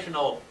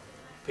professional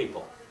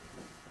people.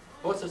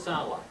 What's it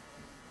sound like?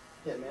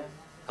 Yeah, man.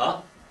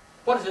 Huh?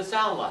 What does it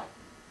sound like?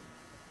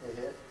 It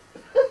hit.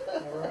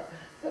 All right.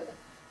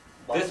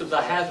 This is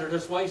the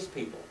hazardous waste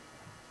people.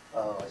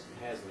 Oh, I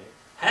see.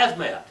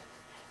 Hazmat.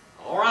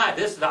 All right.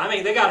 This is, I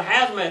mean, they got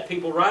hazmat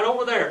people right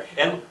over there.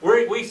 And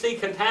we see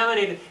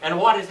contaminated. And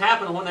what has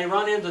happened when they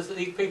run into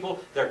these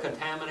people? They're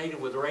contaminated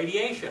with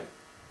radiation.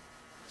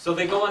 So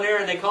they go in there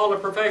and they call the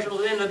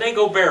professionals in and they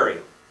go bury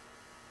them.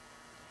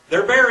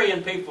 They're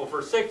burying people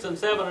for 6 and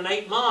 7 and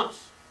 8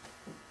 months.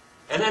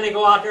 And then they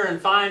go out there and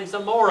find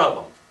some more of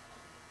them.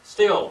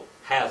 Still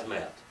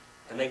hazmat.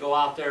 And they go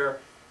out there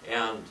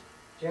and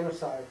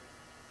Genocide.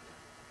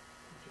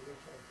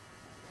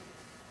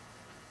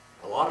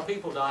 a lot of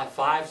people die.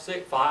 5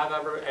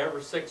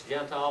 every 6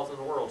 Gentiles in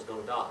the world is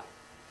going to die.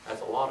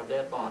 That's a lot of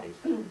dead bodies.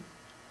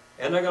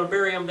 And they're going to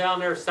bury them down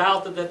there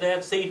south of the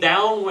Dead Sea,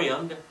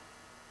 downwind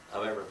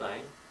of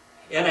everything,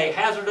 in a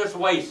hazardous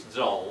waste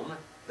zone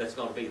that's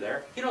going to be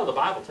there. You know, the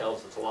Bible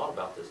tells us a lot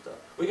about this stuff.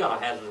 We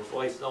got a hazardous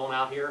waste zone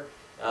out here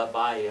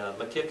by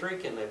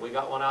McKittrick, and we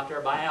got one out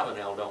there by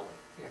Avenel, don't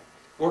we? Yeah.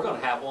 We're going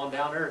to have one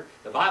down there.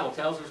 The Bible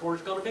tells us where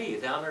it's going to be,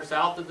 down there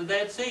south of the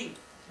Dead Sea.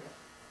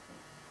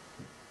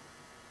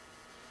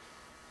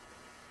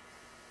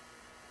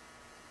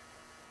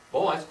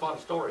 Boy, that's quite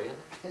a story, isn't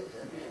it?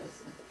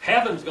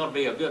 Heaven's going to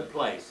be a good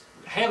place.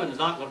 Heaven's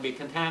not going to be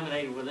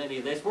contaminated with any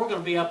of this. We're going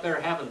to be up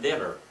there having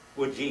dinner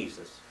with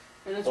Jesus.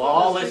 And it's Well,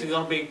 all this is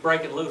going to be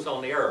breaking loose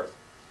on the earth.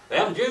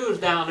 Them Jews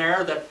down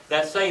there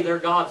that say they're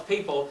God's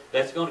people,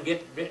 that's going to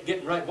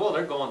getting right. Well,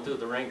 they're going through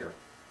the ringer.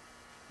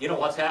 You know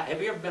what's happening?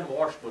 Have you ever been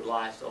washed with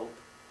lye soap?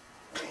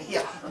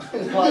 Yeah.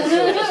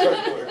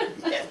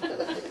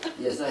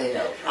 Yes, I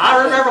have.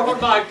 I remember when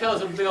my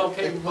cousin Bill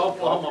came from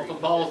Oklahoma, from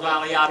Balls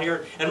Valley out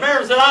here, and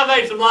Mary said, I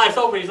made some lye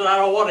soap, and he said, I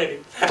don't want any.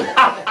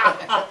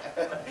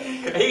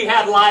 He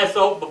had lye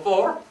soap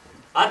before.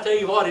 I tell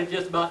you what, it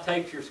just about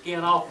takes your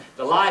skin off.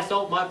 The lye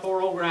soap, my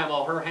poor old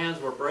grandma, her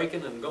hands were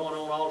breaking and going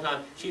on all the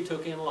time. She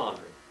took in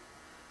laundry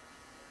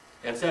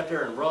and sat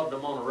there and rubbed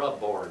them on a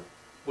rub board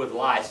with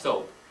lye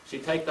soap.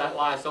 She'd take that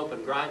lye soap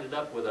and grind it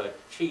up with a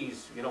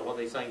cheese, you know what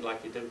they say,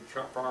 like you do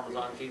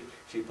Parmesan cheese.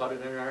 She'd put it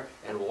in there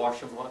and wash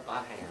them by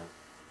hand.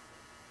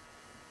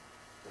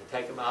 They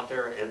take them out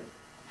there and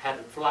had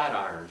flat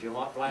irons. You know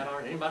what flat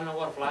iron? Anybody know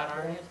what a flat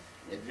iron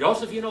is?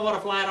 Joseph, you know what a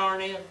flat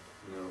iron is?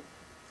 No,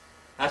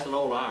 That's an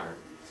old iron.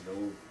 it's an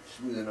old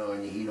smoothing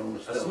iron you heat on the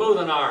A stove.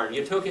 smoothing iron.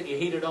 You took it, you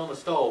heat it on the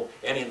stove,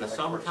 and in the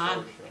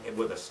summertime,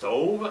 with a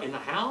stove in the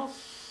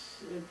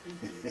house,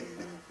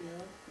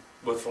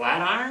 with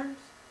flat irons,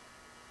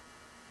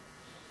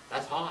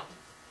 that's hot.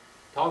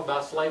 Talk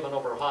about slaving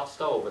over a hot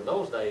stove. In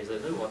those days, they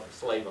knew what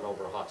slaving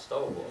over a hot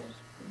stove was.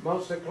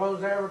 Most of the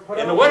clothes I ever put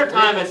on. In the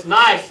wintertime, it's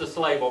nice to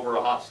slave over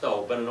a hot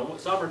stove, but in the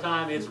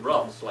summertime, it's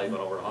rough slaving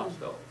over a hot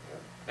stove.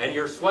 And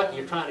you're sweating,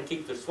 you're trying to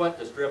keep the sweat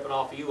that's dripping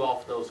off of you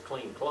off those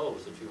clean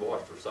clothes that you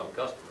washed for some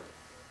customer.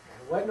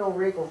 There wasn't no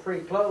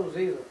wrinkle-free clothes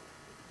either.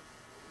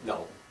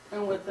 No,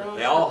 And with them,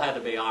 they all had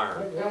to be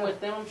ironed. and with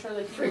them, I'm sure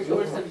the heat was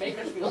worse than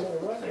Bakersfield.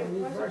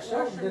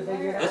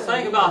 Let's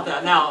think about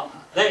that. Now,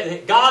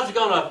 God's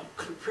going to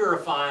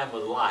purify them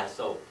with lye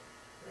soap.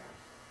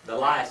 The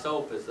lye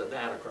soap is the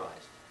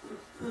Antichrist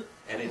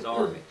and his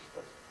army.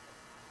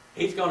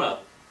 He's going to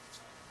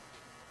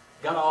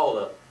got all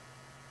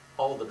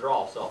the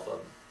dross off of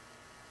them.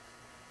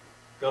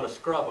 Going to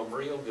scrub them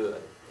real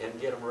good and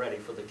get them ready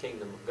for the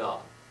kingdom of God.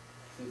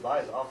 See, lye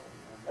is awesome,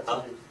 man. That's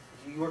something.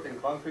 If you work in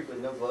concrete with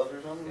no gloves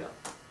or something, Yeah.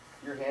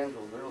 your hands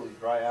will literally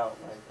dry out,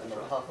 right? And they'll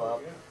That's puff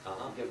up,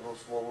 Uh-huh. get real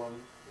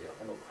swollen, Yeah.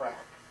 and they'll crack.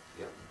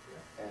 Yeah.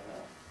 And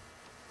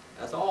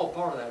That's all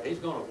part of that. He's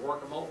going to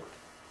work them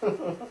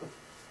over.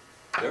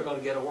 They're going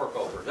to get a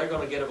workover. They're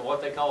going to get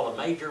what they call a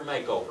major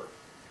makeover.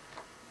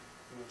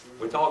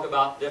 We talk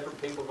about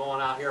different people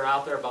going out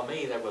there. By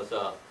me, there was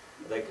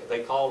they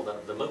called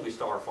the movie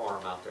star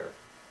farm out there.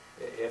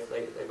 If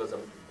it was a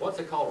what's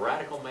it called,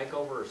 radical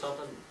makeover or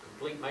something,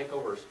 complete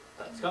makeovers,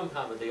 some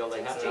kind of deal.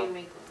 They had Extreme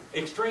it makeover.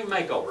 extreme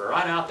makeover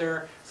right out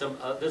there.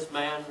 This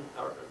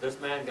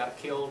man got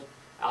killed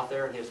out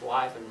there, and his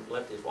wife and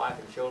left his wife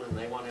and children.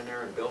 They went in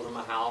there and built him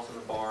a house and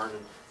a barn and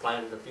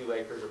planted a few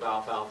acres of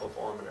alfalfa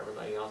for him and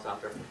everything else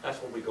out there. That's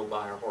where we go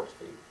buy our horse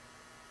feed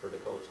for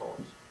Dakota's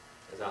horse.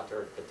 Is out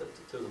there at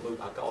to the movie.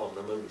 I call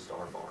them the movie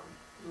star farm.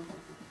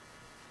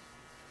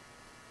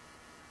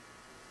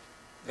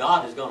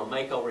 God is going to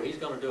make over. He's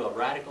going to do a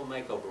radical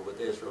makeover with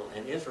Israel,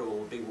 and Israel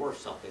will be worth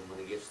something when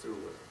he gets through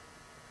with it.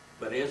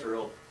 But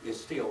Israel is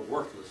still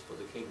worthless for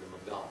the kingdom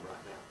of God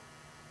right now.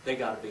 They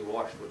got to be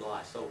washed with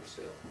lye soap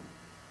still.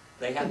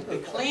 They have to be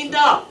cleaned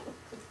up.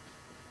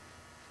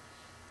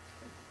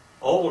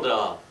 Old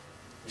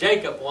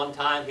Jacob one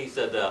time, he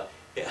said,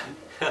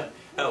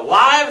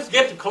 wives,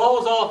 get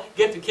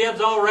the kids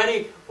all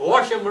ready,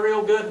 wash them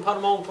real good and put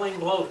them on clean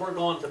clothes. We're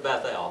going to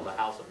Bethel, the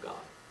house of God.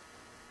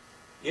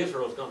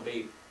 Israel's going to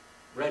be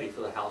ready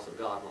for the house of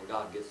God when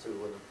God gets through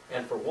with them.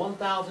 And for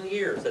 1,000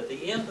 years, at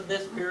the end of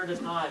this period of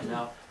time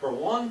now, for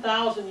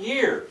 1,000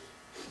 years,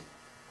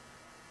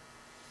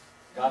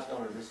 God's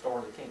going to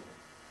restore the kingdom.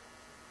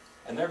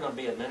 And they're going to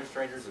be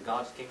administrators of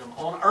God's kingdom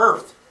on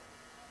earth.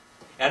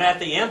 And at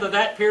the end of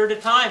that period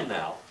of time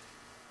now,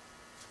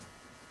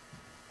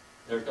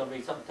 there's going to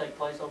be something take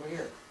place over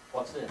here.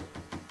 What's this?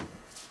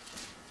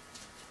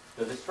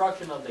 The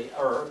destruction of the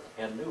earth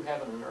and new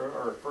heaven and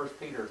earth, 1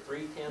 Peter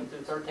 3:10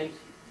 through 13.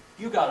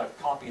 You got a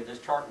copy of this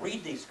chart.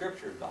 Read these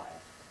scriptures by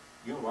it.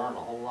 You'll learn a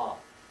whole lot.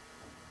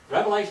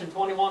 Revelation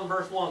 21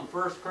 verse 1,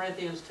 1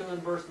 Corinthians 2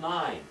 and verse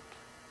 9.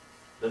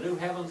 The new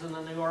heavens and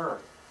the new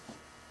earth.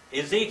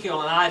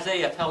 Ezekiel and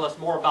Isaiah tell us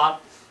more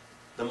about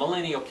the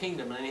millennial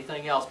kingdom than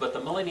anything else, but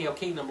the millennial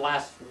kingdom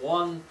lasts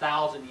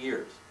 1,000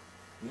 years.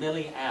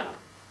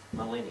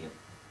 Millennium.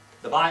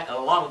 A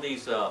lot of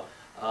these,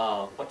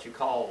 what you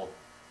call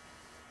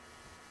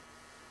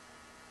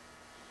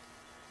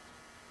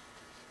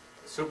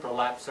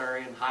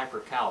supralapsarian,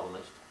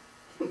 hyper-Calvinist,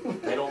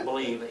 they don't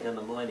believe in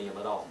the millennium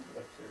at all.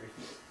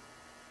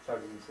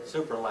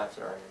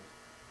 Supralapsarian,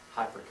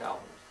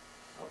 hyper-Calvinist.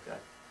 Okay.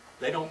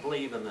 They don't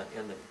believe in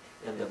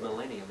the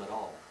millennium at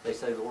all. They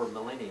say the word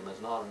millennium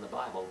is not in the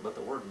Bible, but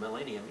the word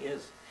millennium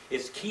is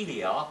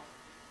kilia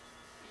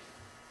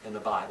in the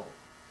Bible.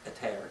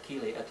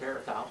 Kilia,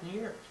 1,000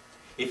 years.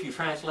 If you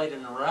translate it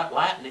in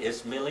Latin,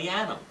 it's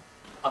millennium,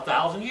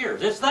 1,000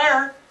 years. It's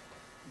there.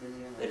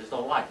 They just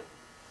don't like it.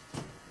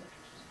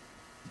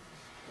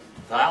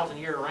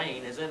 1,000-year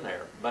reign is in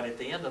there, but at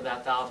the end of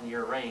that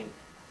 1,000-year reign,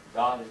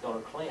 God is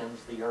going to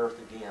cleanse the earth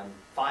again,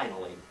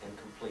 finally and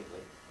completely.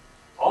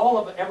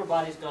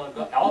 Everybody's going to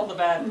go, all the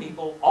bad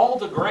people, all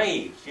the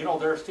graves. You know,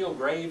 there are still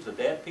graves of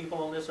dead people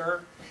on this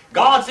earth.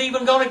 God's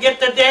even going to get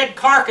the dead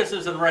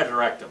carcasses and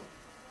resurrect them,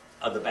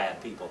 of the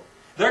bad people.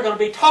 They're going to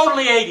be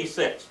totally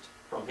 86th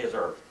from his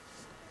earth.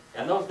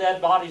 And those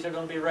dead bodies are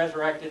going to be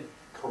resurrected,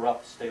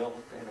 corrupt still,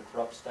 in a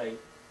corrupt state,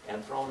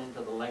 and thrown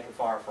into the lake of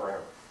fire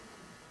forever.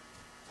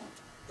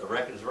 The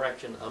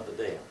resurrection of the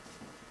dead.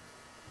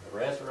 The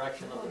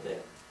resurrection of the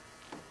dead.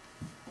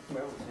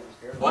 Well, it sounds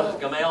scary. What does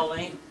Gamel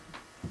mean?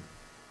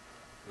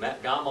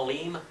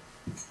 Gamalim?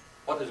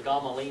 What does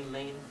Gamalim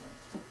mean?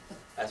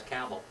 That's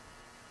camel.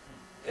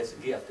 It's a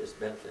gift, it's a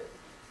benefit.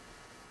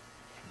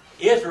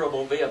 Israel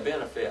will be a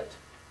benefit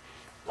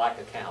like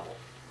a camel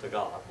to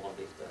God one of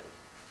these days.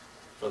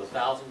 For the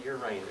 1,000-year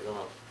reign, they're going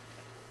to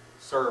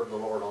serve the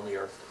Lord on the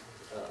earth.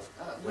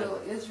 Will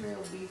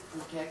Israel be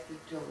protected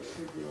till the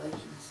tribulation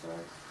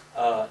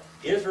starts?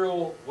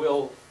 Israel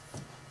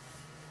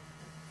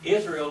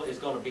is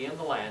going to be in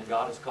the land.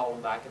 God has called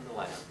them back in the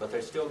land. But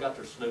they've still got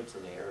their snoops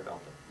in the air,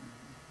 don't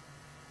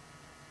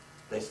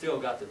they? They still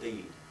got the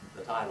deed,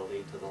 the title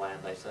deed to the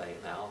land, they say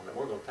now, and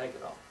we're going to take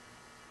it off.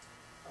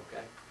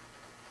 Okay?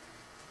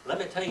 Let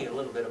me tell you a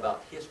little bit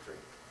about history.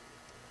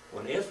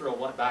 When Israel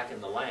went back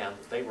in the land,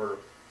 they were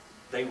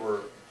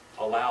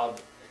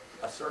allowed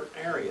a certain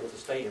area to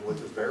stay in, which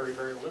was very,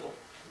 very little.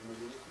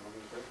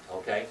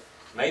 Okay?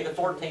 May the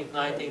 14th,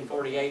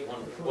 1948,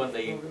 when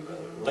the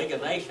League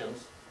of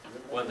Nations,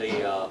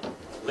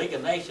 League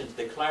of Nations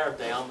declared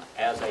them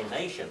as a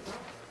nation,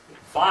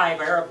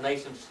 5 Arab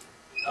nations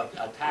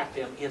attacked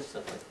them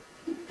instantly.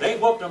 They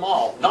whooped them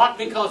all, not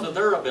because of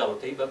their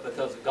ability, but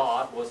because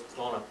God was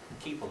going to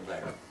keep them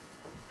there.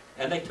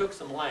 And they took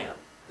some land.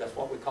 That's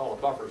what we call a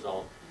buffer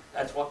zone.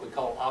 That's what we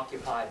call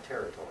occupied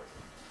territory.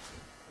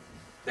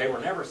 They were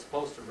never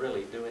supposed to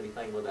really do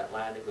anything with that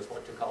land. It was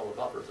what you call a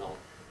buffer zone.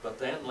 But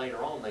then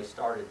later on they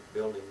started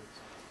building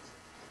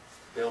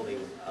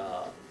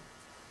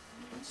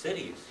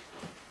cities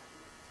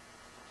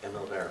in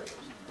those areas.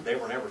 They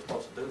were never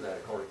supposed to do that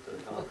according to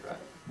the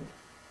contract.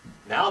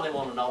 Now they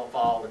want to nullify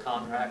all the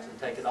contracts and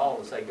take it all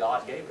and say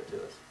God gave it to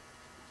us.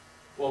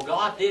 Well,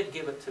 God did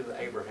give it to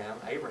Abraham.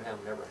 Abraham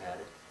never had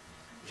it.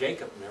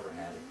 Jacob never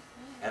had it.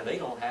 And they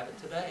don't have it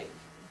today.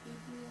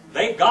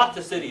 They've got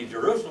the city of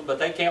Jerusalem, but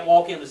they can't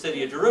walk in the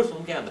city of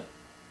Jerusalem, can they?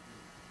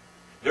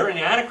 During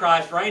the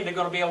Antichrist reign, they're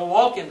going to be able to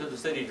walk into the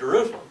city of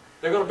Jerusalem.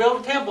 They're going to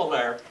build a temple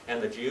there,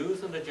 and the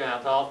Jews and the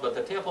Gentiles, but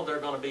the temple they're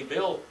going to be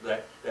built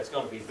there, that's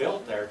going to be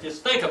built there,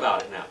 just think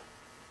about it now.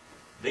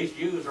 These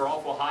Jews are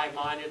awful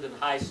high-minded and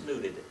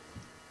high-snooted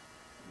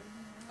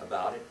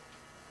about it.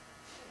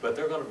 But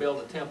they're going to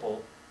build a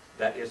temple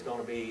that is going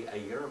to be a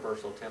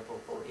universal temple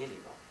for anybody.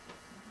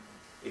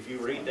 If you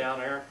read down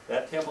there,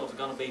 that temple is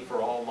going to be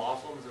for all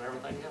Muslims and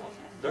everything else.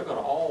 They're going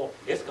to all,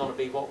 it's going to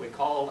be what we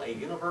call a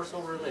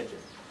universal religion.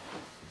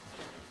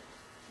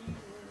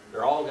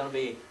 They're all going to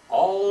be,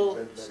 all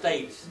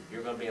states,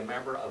 you're going to be a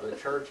member of the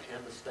church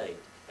and the state.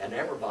 And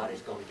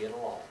everybody's going to get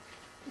along.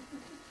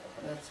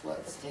 That's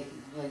what's taking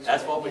place.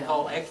 That's what right we now.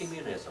 call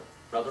ecumenism,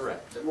 Brother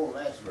Rex. It won't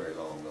last very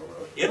long, though,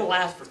 will it? It'll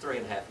last for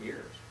 3.5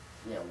 years.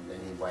 Yeah, and then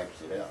he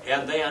wipes it out.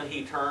 And then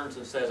he turns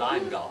and says,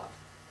 I'm God.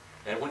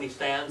 And when he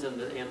stands in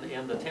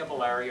the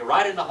temple area,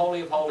 right in the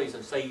Holy of Holies,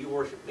 and say, you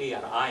worship me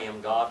and I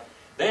am God,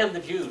 then the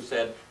Jews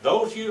said,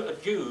 those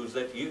Jews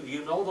that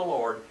you know the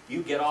Lord,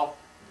 you get off,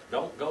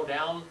 don't go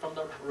down from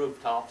the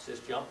rooftops,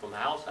 just jump from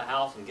house to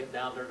house and get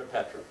down there to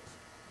Petra.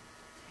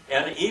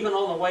 And even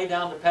on the way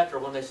down to Petra,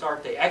 when they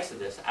start the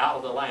exodus out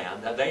of the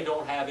land, they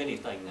don't have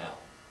anything now.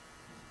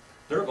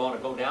 They're going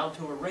to go down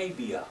to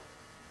Arabia,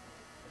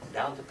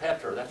 down to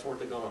Petra. That's where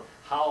they're going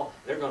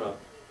to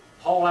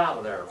haul out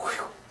of there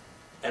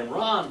and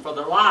run for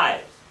their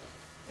lives.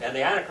 And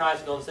the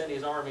Antichrist is going to send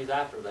his armies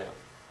after them.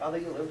 How are they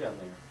going to live down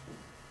there?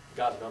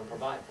 God's going to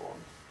provide for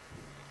them.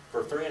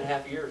 For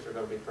 3.5 years, they're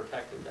going to be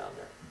protected down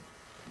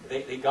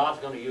there. God's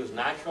going to use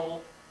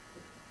natural,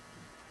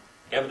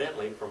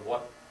 evidently, from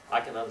what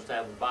I can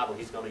understand from the Bible,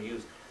 he's going to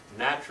use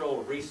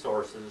natural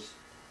resources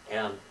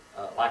and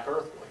like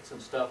earthquakes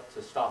and stuff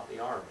to stop the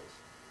armies.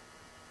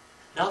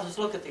 Now just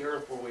look at the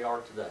earth where we are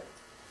today.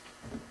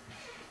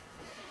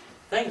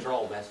 Things are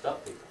all messed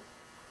up, people.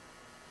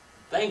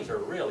 Things are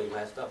really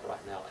messed up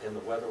right now in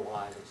the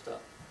weather-wise and stuff.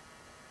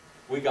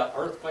 We've got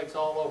earthquakes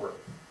all over.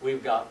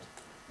 We've got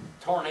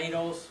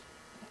tornadoes.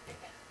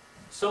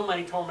 So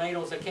many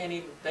tornadoes they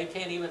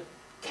can't even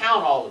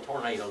count all the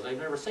tornadoes. They've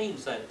never seen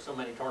so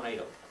many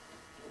tornadoes.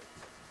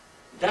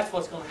 That's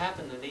what's going to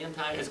happen in the end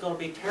time. It's going to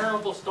be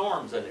terrible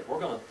storms in it. We're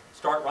going to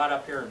start right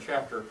up here in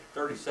chapter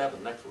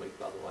 37 next week,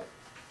 by the way.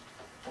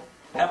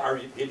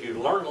 Did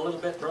you learn a little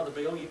bit, Brother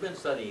Bill? You've been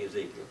studying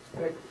Ezekiel.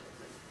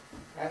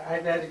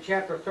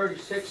 Chapter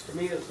 36 to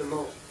me is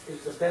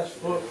the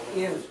best book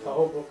in the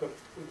whole book of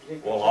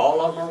Ezekiel. Well,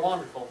 all of them are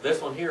wonderful. This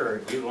one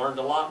here, you learned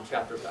a lot in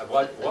chapter.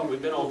 What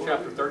we've been on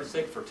chapter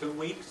 36 for 2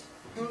 weeks.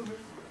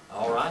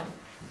 All right.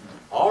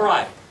 All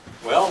right.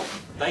 Well,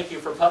 thank you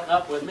for putting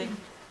up with me.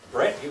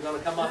 Brett, you going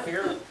to come up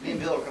here? Me and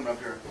Bill are coming up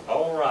here.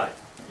 All right.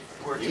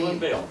 We're a You team. and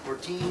Bill. We're a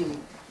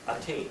team. A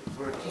team.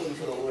 We're a team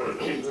for the Lord.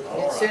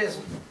 All right.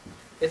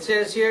 It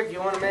says here, if you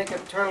want to make an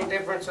eternal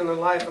difference in the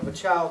life of a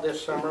child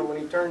this summer, when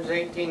he turns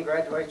 18,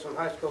 graduates from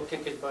high school,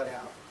 kick his butt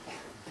out.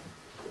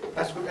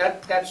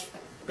 That's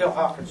Bill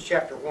Hawkins,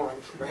 chapter 1,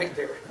 right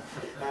there.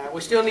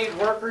 We still need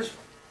workers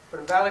for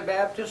the Valley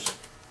Baptist,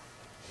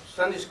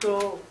 Sunday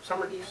school,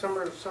 summer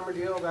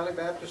deal, Valley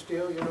Baptist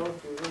deal, you know,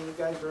 if you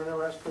guys are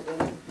interested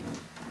in it.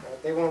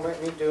 they won't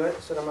let me do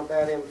it, said I'm a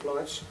bad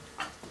influence.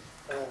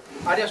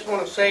 I just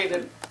want to say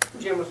that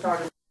Jim was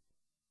talking